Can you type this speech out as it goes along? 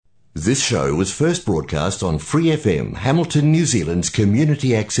This show was first broadcast on Free FM, Hamilton, New Zealand's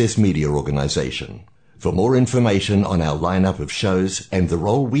community access media organisation. For more information on our lineup of shows and the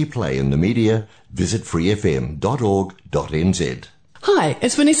role we play in the media, visit freefm.org.nz. Hi,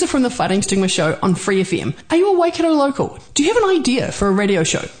 it's Vanessa from the Fighting Stigma Show on Free FM. Are you a Waikato local? Do you have an idea for a radio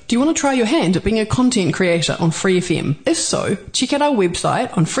show? Do you want to try your hand at being a content creator on Free FM? If so, check out our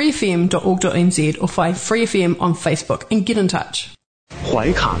website on freefm.org.nz or find Free FM on Facebook and get in touch.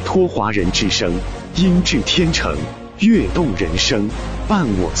 怀卡托华人之声，音质天成，悦动人生，伴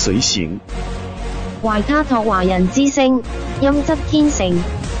我随行。懷卡托華人之聲，音質天成，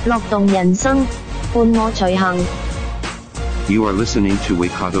樂動人生，伴我隨行。You are listening to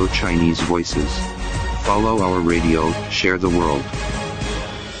Waikato Chinese Voices. Follow our radio, share the world.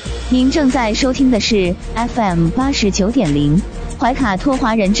 您正在收听的是 FM 89.0怀卡托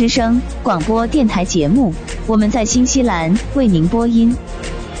华人之声广播电台节目，我们在新西兰为您播音。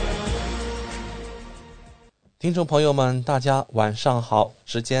听众朋友们，大家晚上好，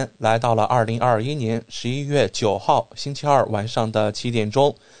时间来到了2021年11月9号星期二晚上的7点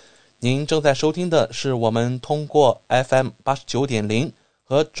钟。您正在收听的是我们通过 FM 89.0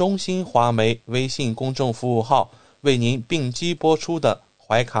和中新华媒微信公众服务号为您并机播出的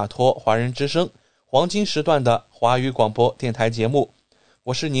怀卡托华人之声黄金时段的华语广播电台节目。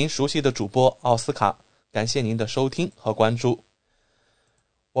我是您熟悉的主播奥斯卡，感谢您的收听和关注。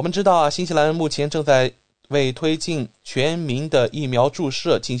我们知道新西兰目前正在为推进全民的疫苗注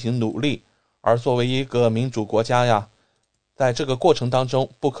射进行努力，而作为一个民主国家在这个过程当中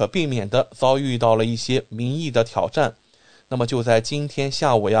不可避免地遭遇到了一些民意的挑战。那么就在今天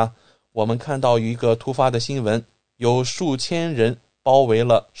下午我们看到一个突发的新闻，有数千人包围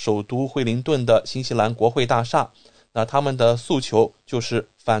了首都惠灵顿的新西兰国会大厦，那他们的诉求就是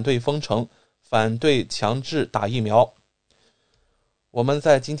反对封城，反对强制打疫苗。我们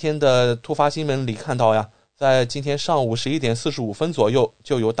在今天的突发新闻里看到在今天上午11点45分左右，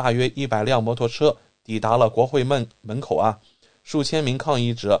就有大约100辆摩托车抵达了国会门口数千名抗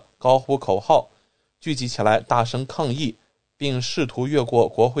议者高呼口号，聚集起来大声抗议，并试图越过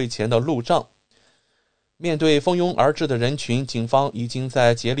国会前的路障。面对蜂拥而至的人群，警方已经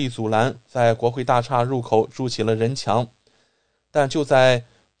在竭力阻拦，在国会大厦入口筑起了人墙。但就在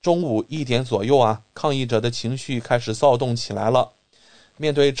中午1点左右抗议者的情绪开始躁动起来了。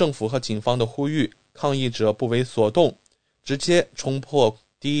面对政府和警方的呼吁，抗议者不为所动，直接冲破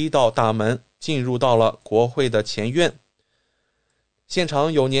第一道大门，进入到了国会的前院。现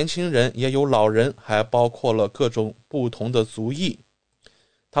场有年轻人，也有老人，还包括了各种不同的族裔。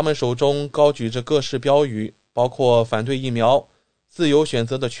他们手中高举着各式标语，包括反对疫苗、自由选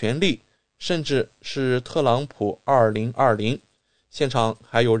择的权利，甚至是特朗普2020。现场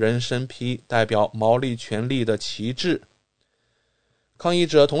还有人身披代表毛利权利的旗帜。抗议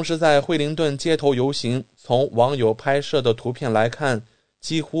者同时在惠灵顿街头游行，从网友拍摄的图片来看，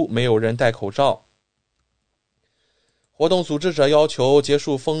几乎没有人戴口罩。活动组织者要求结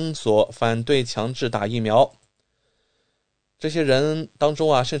束封锁，反对强制打疫苗。这些人当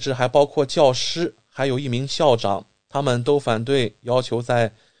中甚至还包括教师，还有一名校长，他们都反对要求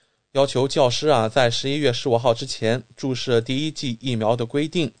教师在11月15号之前注射第一剂疫苗的规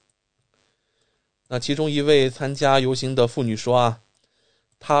定。那其中一位参加游行的妇女说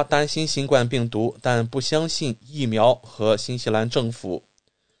她担心新冠病毒，但不相信疫苗和新西兰政府。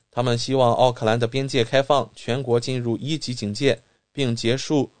他们希望奥克兰的边界开放，全国进入1级警戒，并结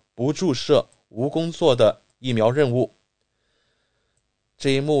束不注射、无工作的疫苗任务。这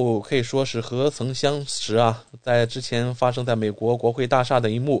一幕可以说是何曾相识在之前发生在美国国会大厦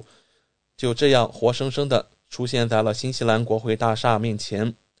的一幕，就这样活生生的出现在了新西兰国会大厦面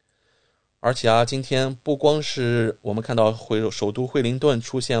前。而且今天不光是我们看到首都惠灵顿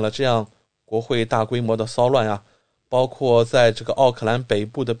出现了这样国会大规模的骚乱包括在这个奥克兰北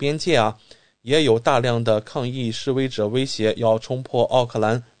部的边界也有大量的抗议示威者威胁要冲破奥克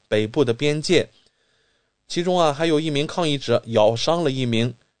兰北部的边界。其中还有一名抗议者咬伤了一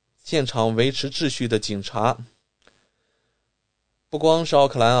名现场维持秩序的警察。不光是奥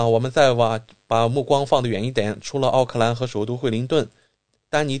克兰我们再把目光放得远一点，除了奥克兰和首都惠灵顿，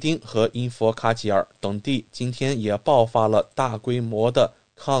丹尼丁和因佛卡吉尔等地今天也爆发了大规模的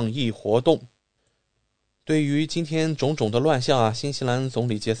抗议活动。对于今天种种的乱象新西兰总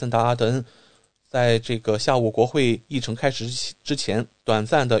理杰森达阿德恩在这个下午国会议程开始之前短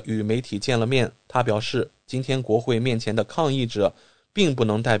暂的与媒体见了面。他表示，今天国会面前的抗议者并不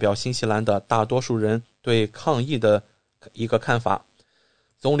能代表新西兰的大多数人对抗议的一个看法。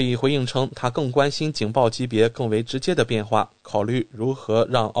总理回应称，他更关心警报级别更为直接的变化，考虑如何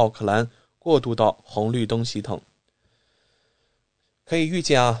让奥克兰过渡到红绿灯系统。可以预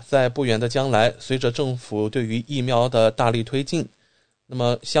见啊，在不远的将来，随着政府对于疫苗的大力推进，那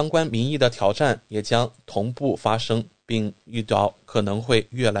么相关民意的挑战也将同步发生，并遇到可能会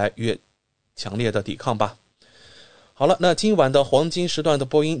越来越强烈的抵抗吧。好了，那今晚的黄金时段的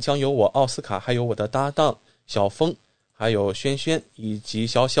播音将由我奥斯卡，还有我的搭档小峰，还有轩轩以及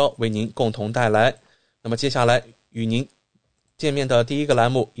潇潇为您共同带来。那么接下来与您见面的第一个栏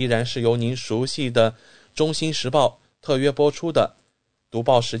目依然是由您熟悉的中新时报特约播出的读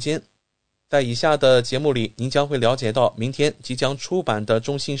报时间。在以下的节目里，您将会了解到明天即将出版的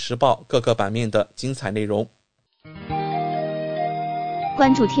中新时报各个版面的精彩内容。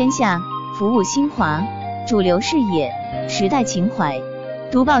关注天下，服务新华，主流视野，时代情怀。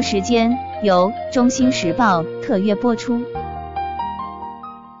读报时间由中新时报特约播出。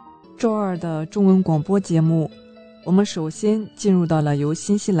周二的中文广播节目，我们首先进入到了由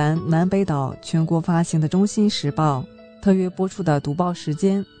新西兰南北岛全国发行的中新时报特约播出的读报时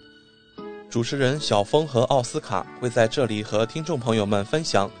间。主持人小峰和奥斯卡会在这里和听众朋友们分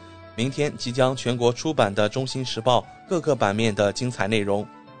享明天即将全国出版的中新时报各个版面的精彩内容。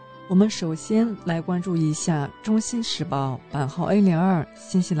我们首先来关注一下中新时报版号 A02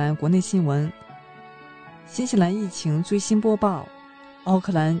 新西兰国内新闻。新西兰疫情最新播报，奥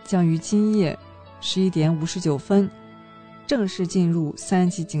克兰将于今夜11点59分正式进入3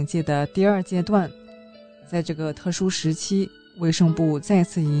级警戒的第2阶段。在这个特殊时期，卫生部再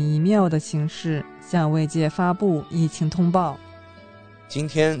次以 email 的形式向外界发布疫情通报。今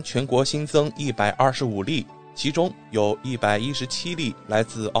天全国新增125例，其中有117例来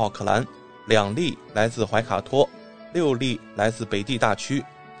自奥克兰，2例来自怀卡托，6例来自北地大区。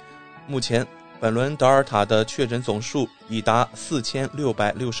目前本轮德尔塔的确诊总数已达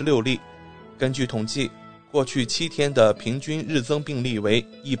4666例，根据统计，过去7天的平均日增病例为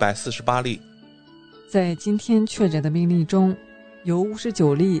148例。在今天确诊的病例中，有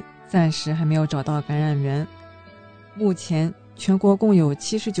59例暂时还没有找到感染源。目前全国共有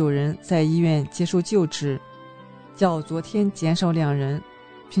79人在医院接受救治，较昨天减少2人，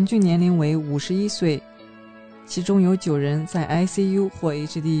平均年龄为51岁，其中有9人在 ICU 或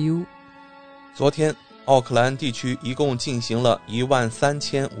HDU。 昨天奥克兰地区一共进行了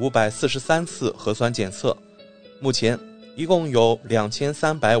13543次核酸检测，目前一共有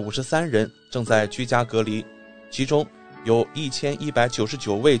2353人正在居家隔离，其中有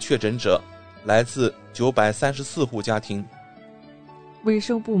1199位确诊者，来自934户家庭。卫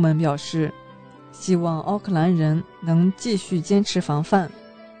生部门表示，希望奥克兰人能继续坚持防范，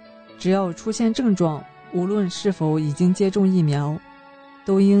只要出现症状，无论是否已经接种疫苗，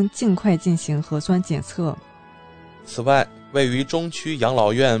都应尽快进行核酸检测。此外，位于中区养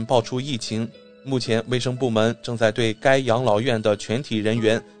老院爆出疫情，目前卫生部门正在对该养老院的全体人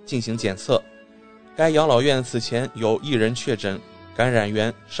员进行检测。该养老院此前有1人确诊，感染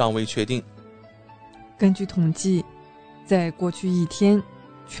源尚未确定。根据统计，在过去1天，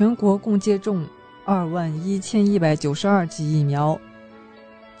全国共接种21192剂疫苗，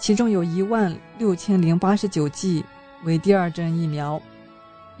其中有16089剂为第2针疫苗。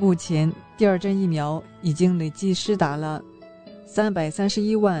目前第2针疫苗已经累计施打了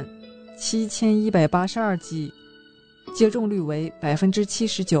3317182剂，接种率为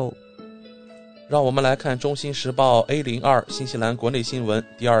 79%。 让我们来看中新时报 A02 新西兰国内新闻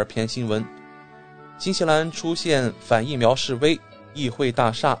第2篇新闻。新西兰出现反疫苗示威，议会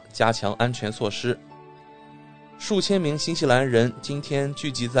大厦加强安全措施。数千名新西兰人今天聚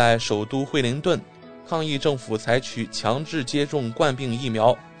集在首都惠灵顿，抗议政府采取强制接种冠病疫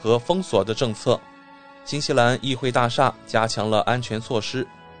苗和封锁的政策。新西兰议会大厦加强了安全措施。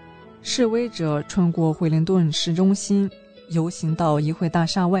示威者穿过惠灵顿市中心，游行到议会大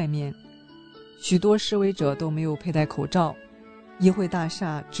厦外面。许多示威者都没有佩戴口罩，议会大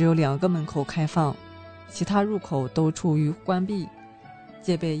厦只有2个门口开放，其他入口都处于关闭，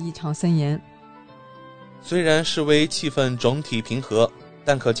戒备异常森严。虽然示威气氛整体平和，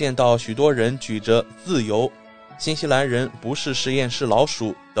但可见到许多人举着自由、新西兰人不是实验室老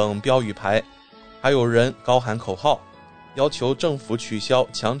鼠等标语牌，还有人高喊口号，要求政府取消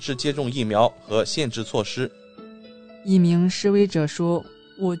强制接种疫苗和限制措施。一名示威者说，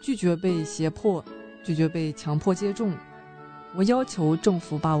我拒绝被胁迫，拒绝被强迫接种，我要求政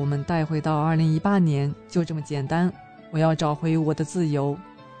府把我们带回到2018年，就这么简单，我要找回我的自由。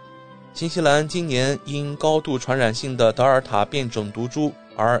新西兰今年因高度传染性的德尔塔变种毒株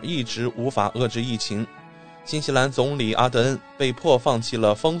而一直无法遏制疫情，新西兰总理阿德恩被迫放弃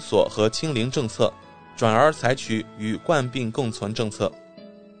了封锁和清零政策，转而采取与冠病共存政策。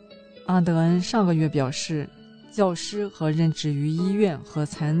阿德恩上个月表示，教师和任职于医院和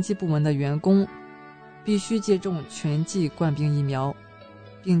残疾部门的员工必须接种全剂冠病疫苗，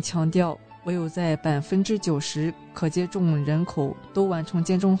并强调唯有在90%可接种人口都完成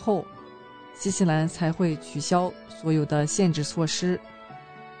接种后，新西兰才会取消所有的限制措施。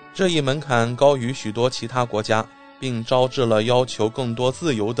这一门槛高于许多其他国家，并招致了要求更多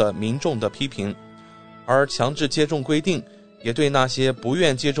自由的民众的批评，而强制接种规定也对那些不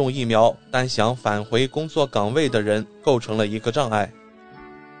愿接种疫苗但想返回工作岗位的人构成了一个障碍。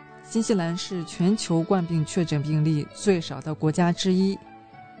新西兰是全球冠病确诊病例最少的国家之一，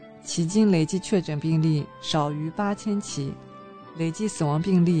迄今累计确诊病例少于8000起，累计死亡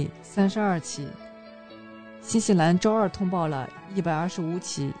病例32起。新西兰周二通报了125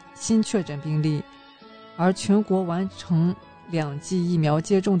起新确诊病例，而全国完成2剂疫苗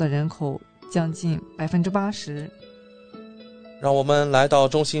接种的人口将近80%。让我们来到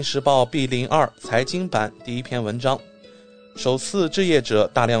中新时报 B02 财经版第一篇文章，首次置业者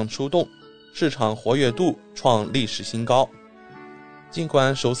大量出动，市场活跃度创历史新高。尽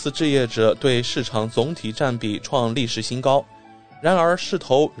管首次置业者对市场总体占比创历史新高，然而势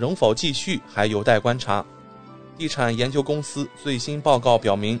头仍否继续还有待观察。地产研究公司最新报告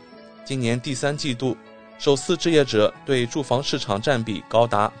表明，今年第3季度首次置业者对住房市场占比高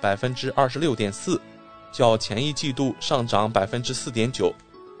达 26.4%， 较前一季度上涨 4.9%，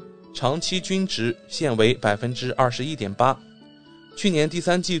 长期均值现为 21.8%， 去年第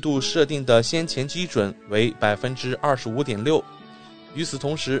3季度设定的先前基准为 25.6%。 与此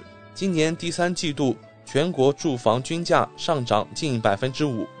同时，今年第3季度全国住房均价上涨近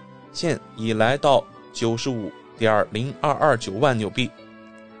 5%， 现已来到 95.0229 万纽币。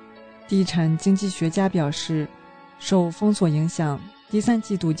地产经济学家表示，受封锁影响，第3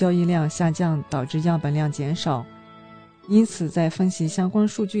季度交易量下降导致样本量减少，因此在分析相关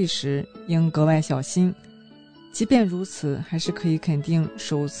数据时应格外小心。即便如此，还是可以肯定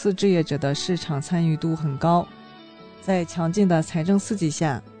首次置业者的市场参与度很高。在强劲的财政刺激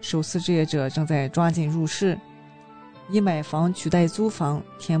下，首次置业者正在抓紧入市，以买房取代租房，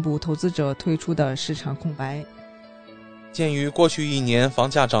填补投资者退出的市场空白。鉴于过去1年房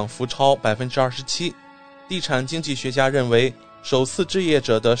价涨幅超 27%， 地产经济学家认为首次置业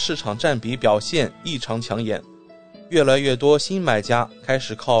者的市场占比表现异常抢眼，越来越多新买家开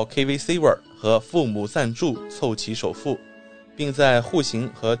始靠 KV-Saver 和父母赞助凑齐首付，并在户型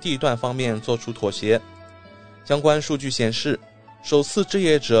和地段方面做出妥协。相关数据显示，首次置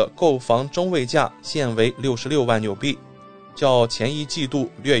业者购房中位价现为66万纽币，较前一季度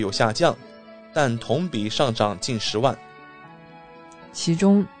略有下降，但同比上涨近10万。其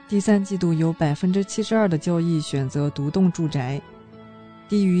中第3季度有 72% 的交易选择独栋住宅，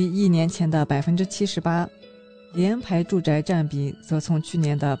低于1年前的 78%， 联排住宅占比则从去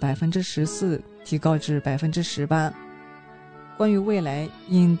年的 14% 提高至 18%。关于未来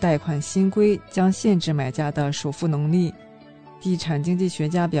因贷款新规将限制买家的首付能力，地产经济学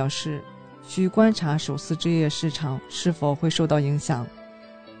家表示，需观察首次置业市场是否会受到影响。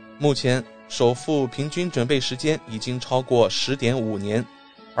目前首付平均准备时间已经超过 10.5 年，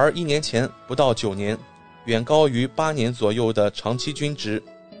而1年前不到9年，远高于8年左右的长期均值。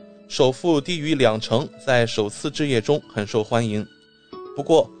首付低于20%在首次置业中很受欢迎。不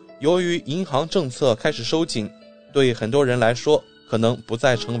过由于银行政策开始收紧，对很多人来说可能不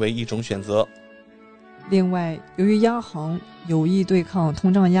再成为一种选择。另外，由于央行有意对抗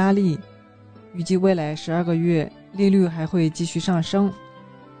通胀压力，预计未来12个月利率还会继续上升，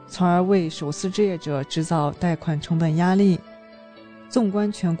从而为首次置业者制造贷款成本压力。纵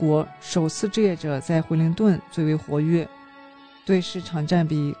观全国，首次置业者在惠灵顿最为活跃，对市场占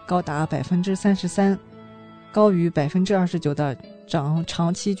比高达 33%， 高于 29% 的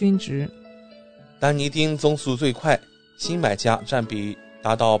长期均值。丹尼丁增速最快，新买家占比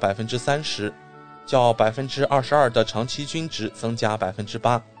达到 30%， 较 22% 的长期均值增加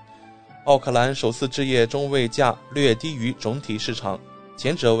 8%。 奥克兰首次置业中位价略低于总体市场，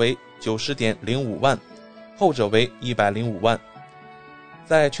前者为 90.05 万，后者为105万。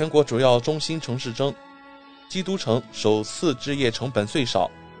在全国主要中心城市中，基督城首次置业成本最少，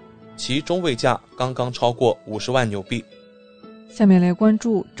其中位价刚刚超过50万纽币。下面来关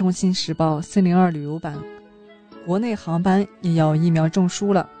注中新时报402旅游版，国内航班也要疫苗证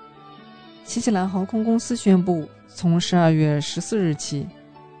书了。新西兰航空公司宣布，从12月14日起，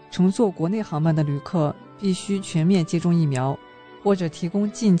乘坐国内航班的旅客必须全面接种疫苗，或者提供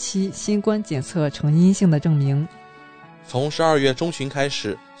近期新冠检测呈阴性的证明。从12月中旬开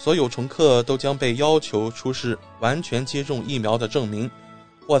始，所有乘客都将被要求出示完全接种疫苗的证明，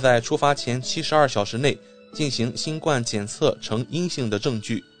或在出发前72小时内进行新冠检测呈阴性的证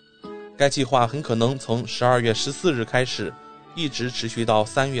据。该计划很可能从12月14日开始，一直持续到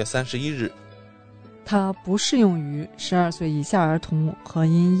3月31日。它不适用于12岁以下儿童和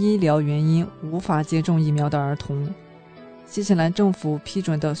因医疗原因无法接种疫苗的儿童。新西兰政府批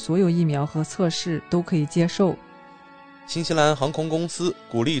准的所有疫苗和测试都可以接受。新西兰航空公司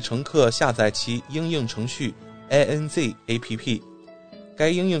鼓励乘客下载其应用程序 ANZ APP， 该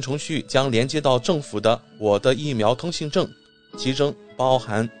应用程序将连接到政府的我的疫苗通行证，其中包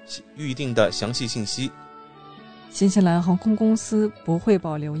含预定的详细信息。新西兰航空公司不会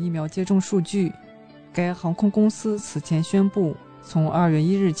保留疫苗接种数据。该航空公司此前宣布，从2月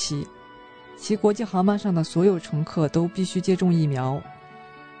1日起，其国际航班上的所有乘客都必须接种疫苗。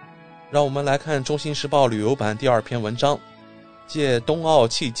让我们来看《中新时报》旅游版第2篇文章，借冬奥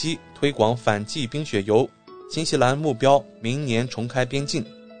契机推广反季冰雪游，新西兰目标明年重开边境。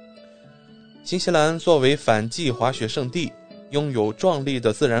新西兰作为反季滑雪胜地，拥有壮丽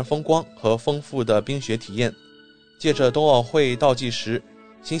的自然风光和丰富的冰雪体验。借着冬奥会倒计时，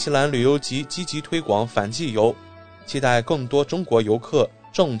新西兰旅游局积极推广反季游，期待更多中国游客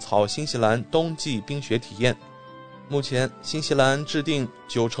种草新西兰冬季冰雪体验。目前，新西兰制定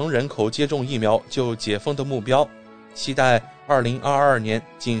90%人口接种疫苗就解封的目标，期待2022年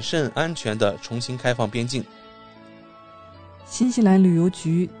谨慎安全地重新开放边境。新西兰旅游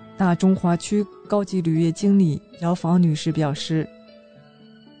局大中华区高级旅业经理姚芳女士表示，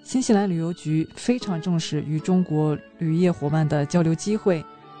新西兰旅游局非常重视与中国旅业伙伴的交流机会，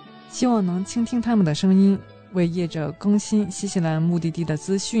希望能倾听他们的声音，为业者更新新西兰目的地的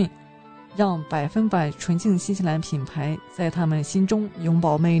资讯，让100%纯净新西兰品牌在他们心中永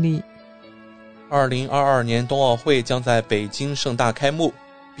葆魅力。2022年冬奥会将在北京盛大开幕，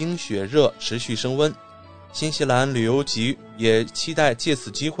冰雪热持续升温。新西兰旅游局也期待借此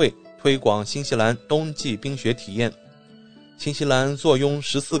机会推广新西兰冬季冰雪体验。新西兰坐拥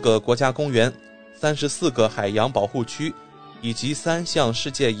14个国家公园、34个海洋保护区以及3项世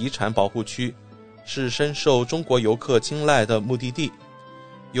界遗产保护区，是深受中国游客青睐的目的地。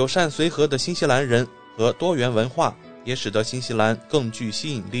友善随和的新西兰人和多元文化也使得新西兰更具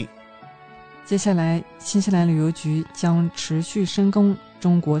吸引力。接下来，新西兰旅游局将持续深耕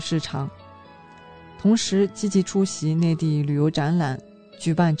中国市场，同时积极出席内地旅游展览，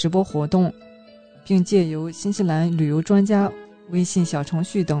举办直播活动，并借由新西兰旅游专家微信小程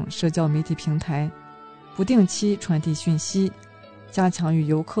序等社交媒体平台，不定期传递讯息，加强与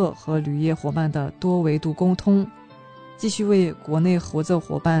游客和旅业伙伴的多维度沟通，继续为国内合作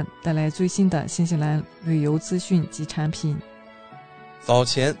伙伴带来最新的新西兰旅游资讯及产品。早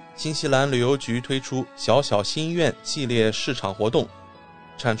前，新西兰旅游局推出小小心愿系列市场活动，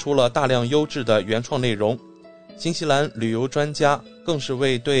产出了大量优质的原创内容。新西兰旅游专家更是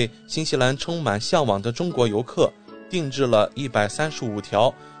为对新西兰充满向往的中国游客定制了135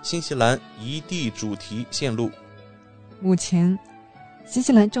条新西兰一地主题线路。目前，新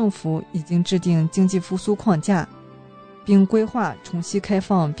西兰政府已经制定经济复苏框架，并规划重新开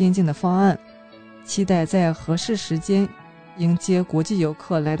放边境的方案，期待在合适时间迎接国际游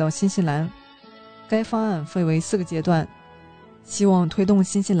客来到新西兰。该方案分为4个阶段，希望推动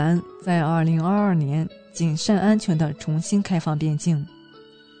新西兰在2022年谨慎安全地重新开放边境。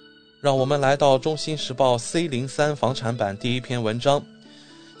让我们来到中新时报 C03 房产版第1篇文章，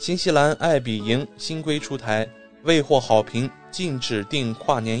新西兰爱比营新规出台，未获好评禁止订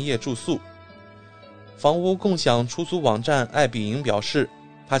跨年夜住宿。房屋共享出租网站爱比营表示，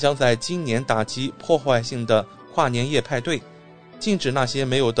它将在今年打击破坏性的跨年夜派对，禁止那些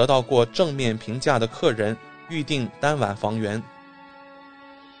没有得到过正面评价的客人预订单晚房源。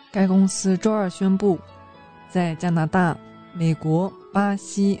该公司周二宣布，在加拿大、美国、巴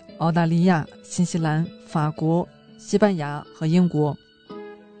西、澳大利亚、新西兰、法国、西班牙和英国，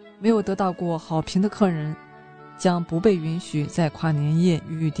没有得到过好评的客人将不被允许在跨年夜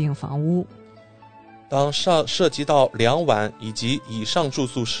预订房屋。当涉及到2晚以及以上住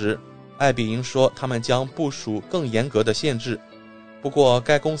宿时，爱比营说他们将部署更严格的限制。不过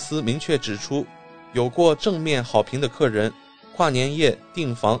该公司明确指出，有过正面好评的客人跨年夜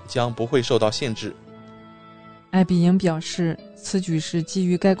订房将不会受到限制。爱比营表示，此举是基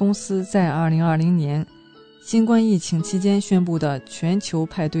于该公司在2020年新冠疫情期间宣布的全球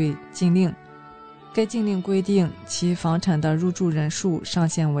派对禁令。该禁令规定其房产的入住人数上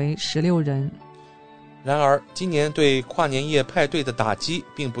限为16人。然而，今年对跨年夜派对的打击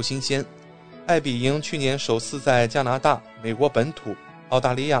并不新鲜。爱比营去年首次在加拿大、美国本土、澳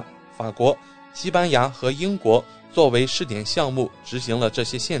大利亚、法国、西班牙和英国作为试点项目执行了这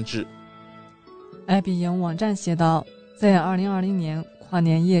些限制。爱比营网站写道，在2020年跨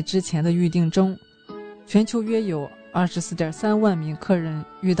年夜之前的预订中，全球约有 24.3 万名客人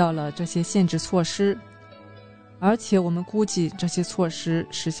遇到了这些限制措施。而且我们估计这些措施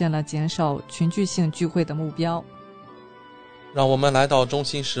实现了减少群聚性聚会的目标。让我们来到中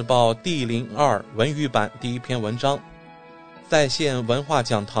新时报第02文娱版第一篇文章，在线文化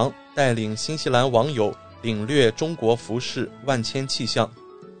讲堂带领新西兰网友领略中国服饰万千气象。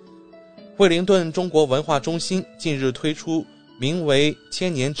惠灵顿中国文化中心近日推出名为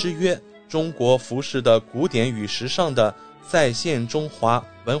千年之约中国服饰的古典与时尚的在线中华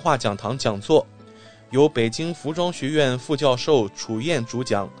文化讲堂讲座，由北京服装学院副教授楚燕主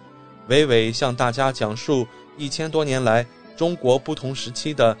讲，娓娓向大家讲述1000多年来中国不同时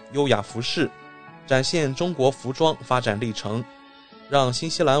期的优雅服饰，展现中国服装发展历程，让新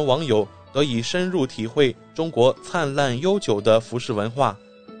西兰网友得以深入体会中国灿烂悠久的服饰文化，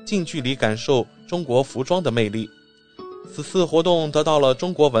近距离感受中国服装的魅力。此次活动得到了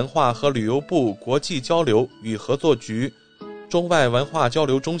中国文化和旅游部国际交流与合作局、中外文化交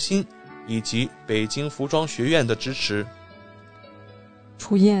流中心以及北京服装学院的支持。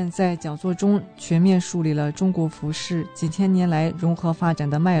楚燕在讲座中全面梳理了中国服饰几千年来融合发展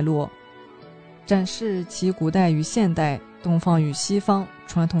的脉络，展示其古代与现代、东方与西方、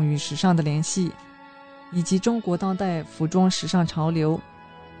传统与时尚的联系，以及中国当代服装时尚潮流，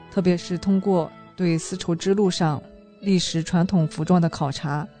特别是通过对丝绸之路上历史传统服装的考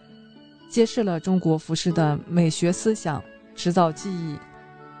察，揭示了中国服饰的美学思想、织造技艺、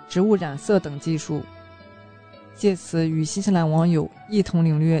植物染色等技术，借此与新西兰网友一同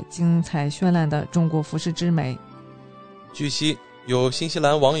领略精彩绚烂的中国服饰之美。据悉，有新西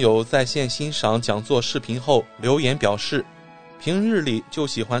兰网友在线欣赏讲座视频后留言表示，平日里就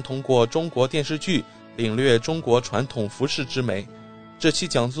喜欢通过中国电视剧领略中国传统服饰之美。这期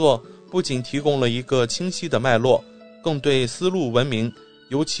讲座不仅提供了一个清晰的脉络，更对丝路文明，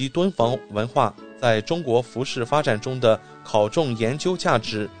尤其敦煌文化在中国服饰发展中的考证研究价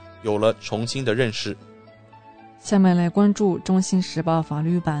值有了重新的认识。下面来关注中新时报法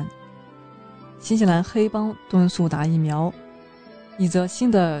律版。新西兰黑帮敦促打疫苗。一则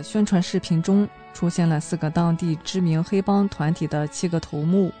新的宣传视频中出现了4个当地知名黑帮团体的7个头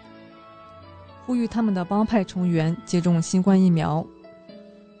目，呼吁他们的帮派成员接种新冠疫苗。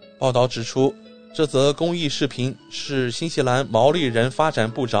报道指出，这则公益视频是新西兰毛利人发展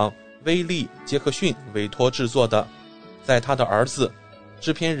部长威利·杰克逊委托制作的，在他的儿子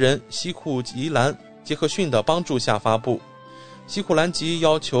制片人西库吉兰·杰克逊的帮助下发布。西库兰吉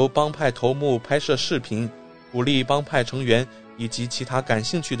要求帮派头目拍摄视频，鼓励帮派成员以及其他感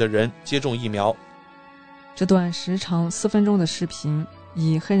兴趣的人接种疫苗。这段时长4分钟的视频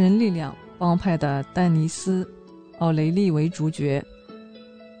以黑人力量帮派的丹尼斯·奥雷利为主角。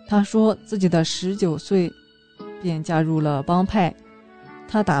他说自己的19岁便加入了帮派，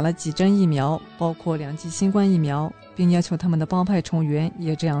他打了几针疫苗，包括2剂新冠疫苗，并要求他们的帮派成员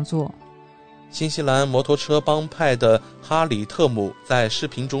也这样做。新西兰摩托车帮派的哈里特姆在视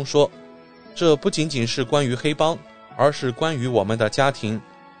频中说，这不仅仅是关于黑帮，而是关于我们的家庭。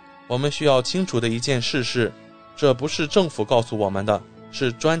我们需要清楚的一件事是，这不是政府告诉我们的，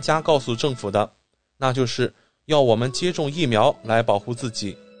是专家告诉政府的，那就是要我们接种疫苗来保护自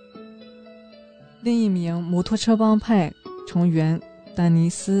己。另一名摩托车帮派成员丹尼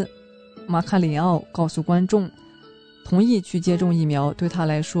斯·马卡里奥告诉观众，同意去接种疫苗对他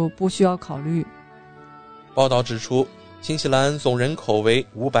来说不需要考虑。报道指出，新西兰总人口为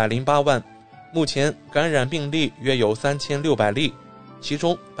508万，目前感染病例约有3600例，其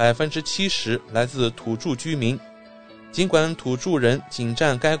中70%来自土著居民，尽管土著人仅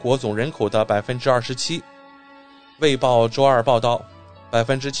占该国总人口的27%。卫报周二报道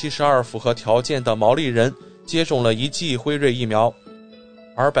，72%符合条件的毛利人接种了1剂辉瑞疫苗，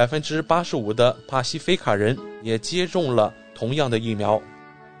而85%的帕西菲卡人也接种了同样的疫苗。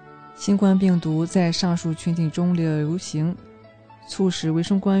新冠病毒在上述群体中流行，促使卫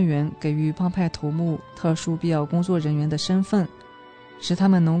生官员给予帮派头目特殊必要工作人员的身份，使他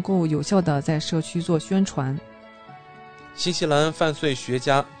们能够有效地在社区做宣传。新西兰犯罪学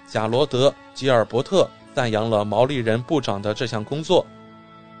家贾罗德·吉尔伯特赞扬了毛利人部长的这项工作。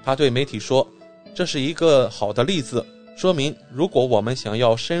他对媒体说，这是一个好的例子，说明如果我们想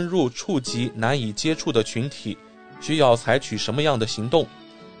要深入触及难以接触的群体，需要采取什么样的行动，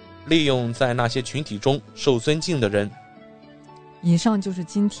利用在那些群体中受尊敬的人。以上就是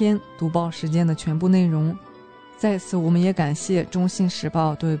今天读报时间的全部内容，在此我们也感谢中新时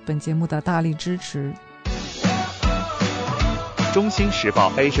报对本节目的大力支持。中新时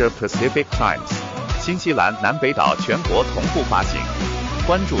报 Asia Pacific Times， 新西兰南北岛全国同步发行，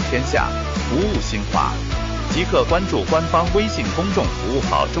关注天下，服务新华，即刻关注官方微信公众服务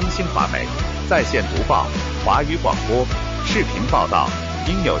号中新华媒，在线读报、华语广播、视频报道，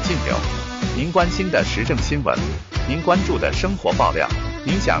应有尽有。您关心的时政新闻，您关注的生活爆料，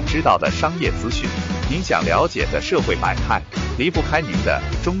您想知道的商业资讯，您想了解的社会百态，离不开您的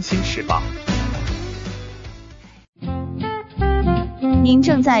《中新时报》。您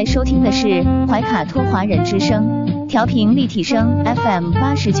正在收听的是怀卡托华人之声，调频立体声 FM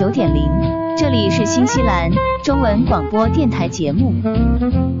 89.0，这里是新西兰中文广播电台节目。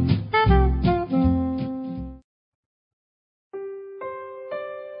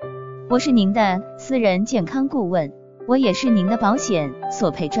我是您的私人健康顾问，我也是您的保险索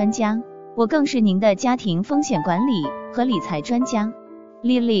赔专家，我更是您的家庭风险管理和理财专家。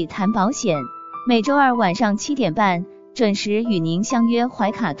丽丽谈保险，每周二晚上7点半准时与您相约怀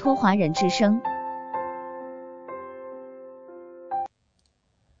卡托华人之声。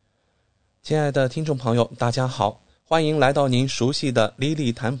亲爱的听众朋友，大家好，欢迎来到您熟悉的丽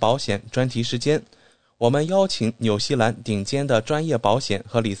丽谈保险专题时间。我们邀请纽西兰顶尖的专业保险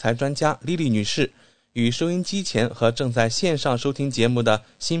和理财专家丽丽女士，与收音机前和正在线上收听节目的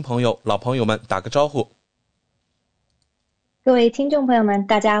新朋友、老朋友们打个招呼。各位听众朋友们，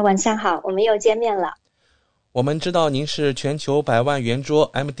大家晚上好，我们又见面了。我们知道您是全球100万圆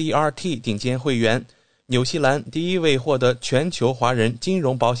桌 MDRT 顶尖会员，纽西兰第一位获得全球华人金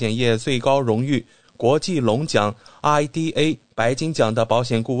融保险业最高荣誉国际龙奖 IDA 白金奖的保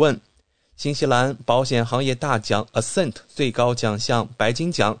险顾问，新西兰保险行业大奖 Ascent 最高奖项白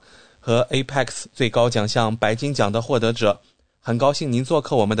金奖和 Apex 最高奖项白金奖的获得者。很高兴您做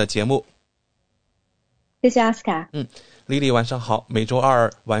客我们的节目。谢谢奥斯卡。丽丽晚上好，每周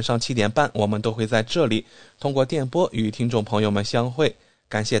二晚上7点半我们都会在这里通过电波与听众朋友们相会，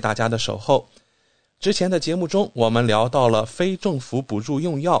感谢大家的守候。之前的节目中我们聊到了非政府补助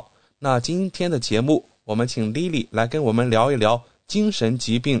用药，那今天的节目我们请丽丽来跟我们聊一聊精神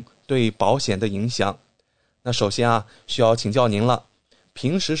疾病对保险的影响。那首先需要请教您了，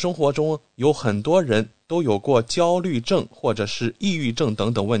平时生活中有很多人都有过焦虑症或者是抑郁症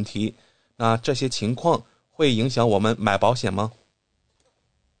等等问题，那这些情况会影响我们买保险吗？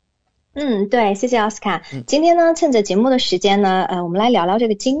对，谢谢奥斯卡。今天呢，趁着节目的时间呢，我们来聊聊这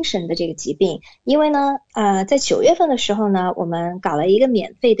个精神的这个疾病。因为呢，在9月份的时候呢，我们搞了一个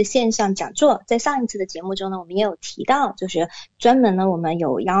免费的线上讲座。在上一次的节目中呢，我们也有提到，就是专门呢，我们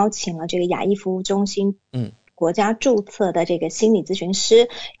有邀请了这个亚裔服务中心，国家注册的这个心理咨询师，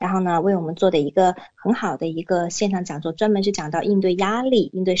然后呢，为我们做的一个很好的一个线上讲座，专门是讲到应对压力、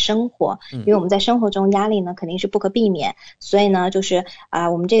应对生活。因为我们在生活中压力呢肯定是不可避免，所以呢，就是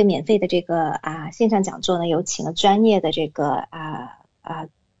我们这个免费的这个线上讲座呢，有请了专业的这个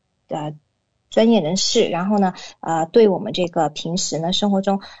专业人士，然后呢，对我们这个平时呢生活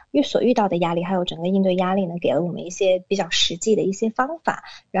中所遇到的压力，还有整个应对压力呢，给了我们一些比较实际的一些方法。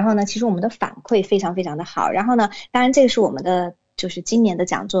然后呢，其实我们的反馈非常非常的好。然后呢，当然这个是我们的就是今年的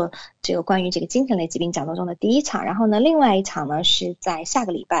讲座，这个关于这个精神类疾病讲座中的第一场。然后呢，另外一场呢是在下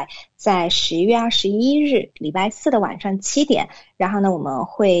个礼拜，在10月21日礼拜4的晚上7点。然后呢，我们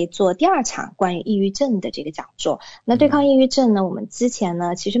会做第二场关于抑郁症的这个讲座。那对抗抑郁症呢，我们之前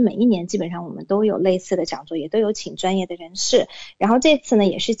呢，其实每一年基本上我们都有类似的讲座，也都有请专业的人士。然后这次呢，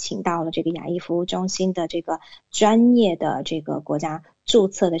也是请到了这个亚裔服务中心的这个专业的这个国家注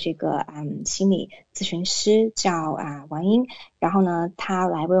册的这个心理咨询师，叫王英。然后呢，他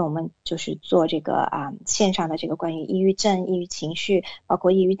来为我们就是做这个线上的这个关于抑郁症、抑郁情绪，包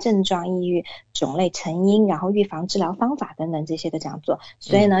括抑郁症状、抑郁种类、成因，然后预防治疗方法等等这些的讲座。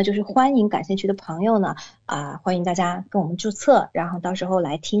所以呢，就是欢迎感兴趣的朋友呢，欢迎大家跟我们注册，然后到时候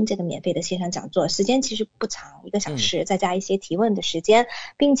来听这个免费的线上讲座。时间其实不长，1个小时，再加一些提问的时间，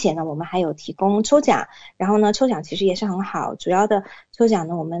并且呢，我们还有提供抽奖。然后呢，抽奖其实也是很好，主要的抽奖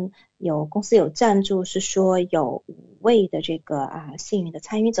呢，我们公司有赞助，是说有5位的这个幸运的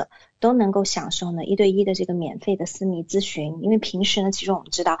参与者都能够享受呢1对1的这个免费的私密咨询。因为平时呢，其实我们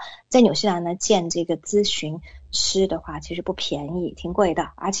知道在纽西兰呢见这个咨询师的话其实不便宜，挺贵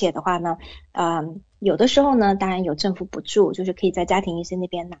的。而且的话呢有的时候呢，当然有政府补助，就是可以在家庭医生那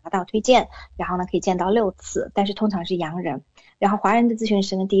边拿到推荐，然后呢可以见到6次，但是通常是洋人。然后华人的咨询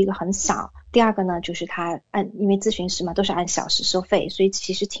师呢，第一个很少，第二个呢就是他因为咨询师嘛都是按小时收费，所以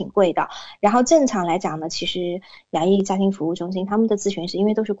其实挺贵的。然后正常来讲呢，其实亚裔家庭服务中心他们的咨询师因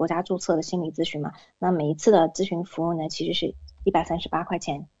为都是国家注册的心理咨询嘛，那每一次的咨询服务呢其实是138块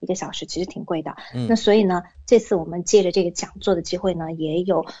钱1个小时，其实挺贵的。那所以呢，这次我们借着这个讲座的机会呢，也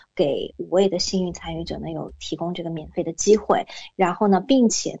有给5位的幸运参与者呢有提供这个免费的机会，然后呢，并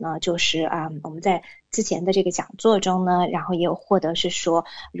且呢，就是我们在之前的这个讲座中呢，然后也有获得是说，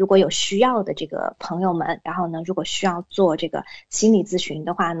如果有需要的这个朋友们，然后呢，如果需要做这个心理咨询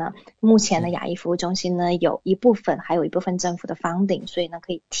的话呢，目前的亚裔服务中心呢有一部分，还有一部分政府的 funding， 所以呢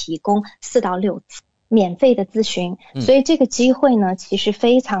可以提供4到6次免费的咨询，所以这个机会呢其实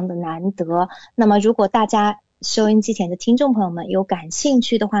非常的难得。那么如果大家收音机前的听众朋友们有感兴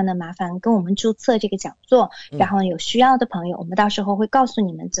趣的话呢，麻烦跟我们注册这个讲座，然后有需要的朋友，我们到时候会告诉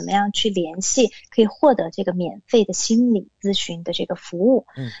你们怎么样去联系，可以获得这个免费的心理咨询的这个服务。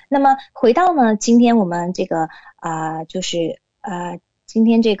那么回到呢，今天我们这个今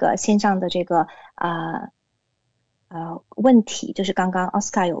天这个线上的这个问题，就是刚刚奥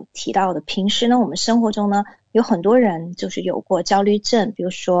斯卡有提到的，平时呢我们生活中呢有很多人就是有过焦虑症，比如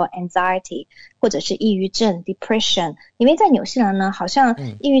说 anxiety 或者是抑郁症 depression， 因为在纽西兰呢好像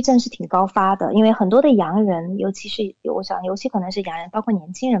抑郁症是挺高发的，因为很多的洋人，尤其可能是洋人，包括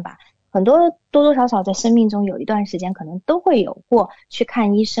年轻人吧，很多多多少少在生命中有一段时间可能都会有过去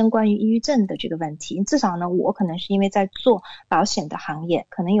看医生关于抑郁症的这个问题，至少呢我可能是因为在做保险的行业，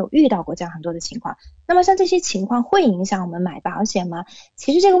可能有遇到过这样很多的情况。那么像这些情况会影响我们买保险吗？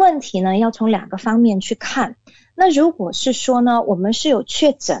其实这个问题呢要从2个方面去看。那如果是说呢我们是有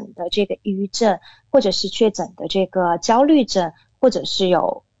确诊的这个抑郁症，或者是确诊的这个焦虑症，或者是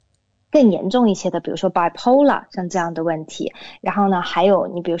有更严重一些的，比如说 bipolar 像这样的问题，然后呢还有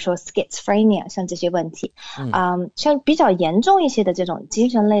你比如说 schizophrenia 像这些问题，像比较严重一些的这种精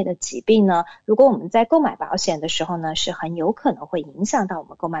神类的疾病呢，如果我们在购买保险的时候呢，是很有可能会影响到我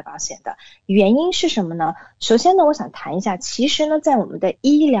们购买保险的。原因是什么呢？首先呢我想谈一下，其实呢在我们的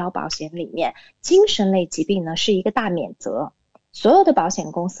医疗保险里面，精神类疾病呢是一个大免责，所有的保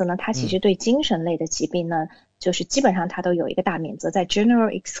险公司呢它其实对精神类的疾病呢就是基本上它都有一个大免责，在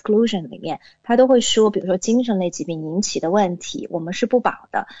general exclusion 里面它都会说，比如说精神类疾病引起的问题我们是不保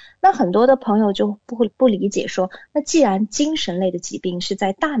的。那很多的朋友就不理解说，那既然精神类的疾病是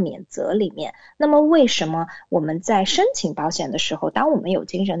在大免责里面，那么为什么我们在申请保险的时候，当我们有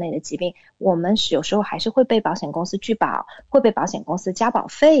精神类的疾病，我们有时候还是会被保险公司拒保，会被保险公司加保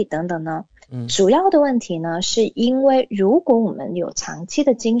费等等呢？主要的问题呢是因为如果我们有长期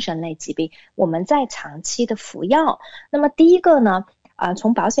的精神类疾病，我们在长期的服药，那么第一个呢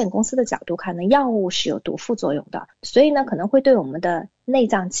从保险公司的角度看呢，药物是有毒副作用的，所以呢可能会对我们的内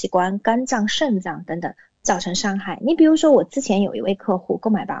脏器官、肝脏、肾脏等等造成伤害。你比如说我之前有一位客户购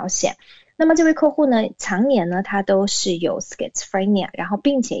买保险，那么这位客户呢常年呢他都是有 schizophrenia， 然后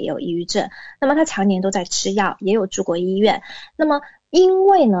并且也有抑郁症，那么他常年都在吃药，也有住过医院。那么因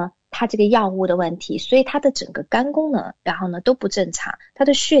为呢他这个药物的问题，所以他的整个肝功能然后呢都不正常，他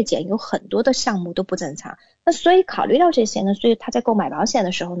的血检有很多的项目都不正常。那所以考虑到这些呢，所以他在购买保险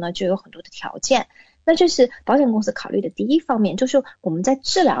的时候呢就有很多的条件。那这是保险公司考虑的第一方面，就是我们在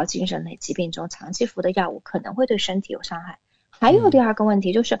治疗精神类疾病中长期服的药物可能会对身体有伤害。还有第二个问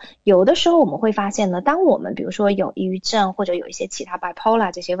题就是，有的时候我们会发现呢，当我们比如说有抑郁症或者有一些其他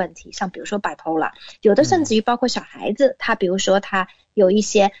bipolar 这些问题，像比如说 bipolar， 有的甚至于包括小孩子，他比如说他有一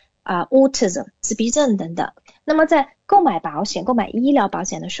些autism 自闭症等等，那么在购买保险、购买医疗保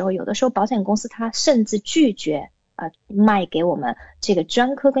险的时候，有的时候保险公司他甚至拒绝卖给我们这个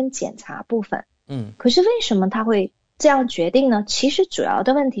专科跟检查部分。可是为什么他会这样决定呢？其实主要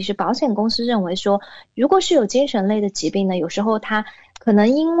的问题是保险公司认为说，如果是有精神类的疾病呢，有时候他可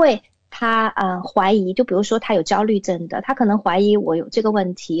能因为他怀疑，就比如说他有焦虑症的，他可能怀疑我有这个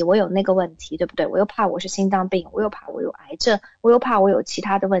问题，我有那个问题，对不对？我又怕我是心脏病，我又怕我有癌症，我又怕我有其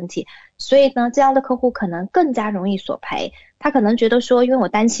他的问题，所以呢这样的客户可能更加容易索赔。他可能觉得说，因为我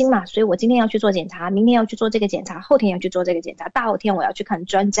担心嘛，所以我今天要去做检查，明天要去做这个检查，后天要去做这个检查，大后天我要去看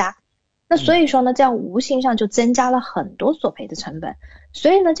专家。那所以说呢，这样无形上就增加了很多索赔的成本。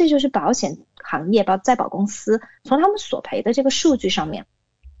所以呢，这就是保险行业在保公司从他们索赔的这个数据上面，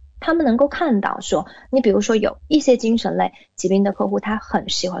他们能够看到说，你比如说有一些精神类疾病的客户，他很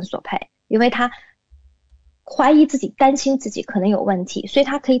喜欢索赔，因为他怀疑自己、担心自己可能有问题，所以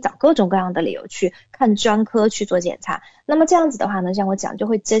他可以找各种各样的理由去看专科去做检查。那么这样子的话呢，像我讲就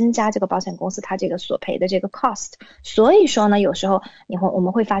会增加这个保险公司它这个索赔的这个 cost。 所以说呢，有时候我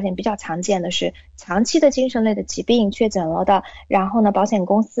们会发现比较常见的是长期的精神类的疾病确诊了的，然后呢保险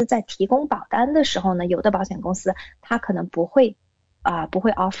公司在提供保单的时候呢，有的保险公司它可能不会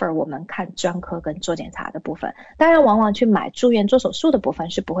offer 我们看专科跟做检查的部分。当然往往去买住院做手术的部分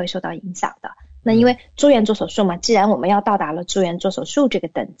是不会受到影响的。那因为住院做手术嘛，既然我们要到达了住院做手术这个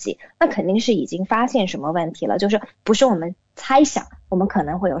等级，那肯定是已经发现什么问题了，就是不是我们猜想我们可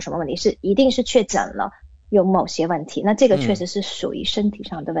能会有什么问题，是一定是确诊了有某些问题，那这个确实是属于身体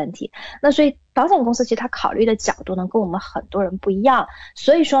上的问题。那所以保险公司其实他考虑的角度呢跟我们很多人不一样，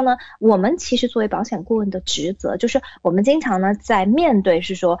所以说呢我们其实作为保险顾问的职责就是我们经常呢在面对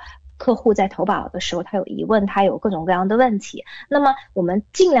是说客户在投保的时候他有疑问，他有各种各样的问题，那么我们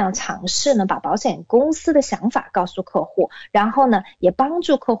尽量尝试呢把保险公司的想法告诉客户，然后呢也帮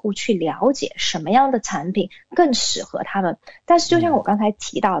助客户去了解什么样的产品更适合他们。但是就像我刚才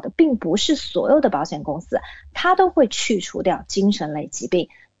提到的，并不是所有的保险公司它都会去除掉精神类疾病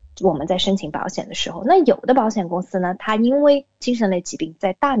我们在申请保险的时候，那有的保险公司呢它因为精神类疾病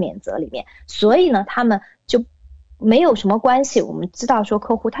在大免责里面，所以呢他们就没有什么关系，我们知道说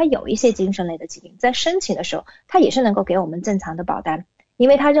客户他有一些精神类的疾病，在申请的时候他也是能够给我们正常的保单，因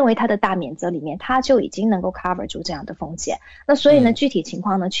为他认为他的大免责里面他就已经能够 cover 住这样的风险。那所以呢具体情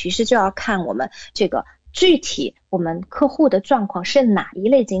况呢其实就要看我们这个具体我们客户的状况是哪一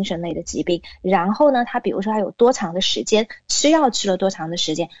类精神类的疾病，然后呢他比如说他有多长的时间吃药吃了多长的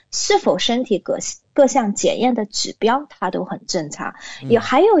时间，是否身体各项检验的指标它都很正常。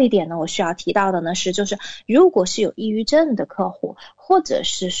还有一点呢我需要提到的呢是就是如果是有抑郁症的客户，或者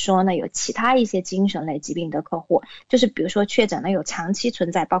是说呢有其他一些精神类疾病的客户，就是比如说确诊了有长期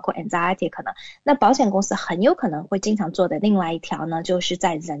存在包括 anxiety 可能，那保险公司很有可能会经常做的另外一条呢就是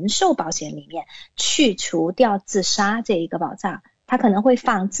在人寿保险里面去除掉自杀这一个保障，它可能会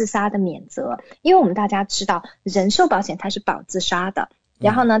放自杀的免责，因为我们大家知道人寿保险它是保自杀的，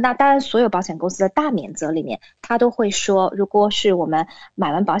然后呢那当然所有保险公司的大免责里面它都会说如果是我们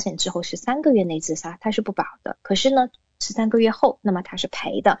买完保险之后13个月内自杀它是不保的，可是呢13个月后那么它是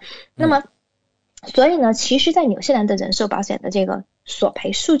赔的。那么所以呢其实在纽西兰的人寿保险的这个索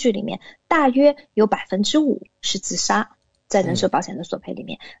赔数据里面大约有 5% 是自杀在人寿保险的索赔里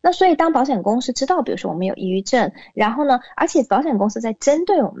面。那所以当保险公司知道比如说我们有抑郁症，然后呢而且保险公司在针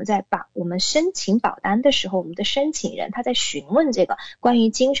对我们申请保单的时候，我们的申请人他在询问这个关于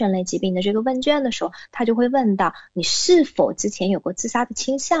精神类疾病的这个问卷的时候，他就会问到你是否之前有过自杀的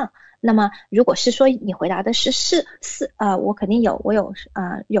倾向。那么如果是说你回答的是我肯定有，我有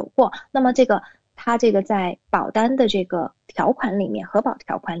过，那么他这个在保单的这个条款里面，核保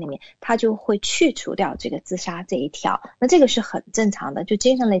条款里面，他就会去除掉这个自杀这一条。那这个是很正常的，就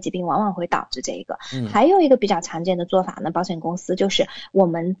精神类疾病往往会导致这一个。还有一个比较常见的做法呢，保险公司就是我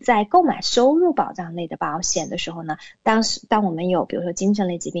们在购买收入保障类的保险的时候呢，当我们有比如说精神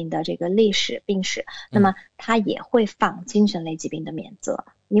类疾病的这个历史病史，那么它也会放精神类疾病的免责，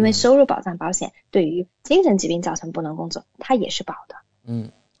因为收入保障保险对于精神疾病造成不能工作它也是保的。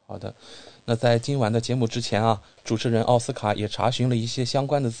好的。那在今晚的节目之前啊，主持人奥斯卡也查询了一些相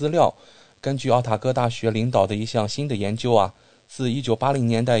关的资料。根据奥塔哥大学领导的一项新的研究啊，自1980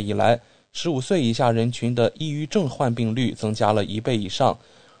年代以来，15岁以下人群的抑郁症患病率增加了1倍以上，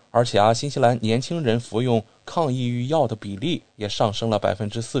而且啊，新西兰年轻人服用抗抑郁药的比例也上升了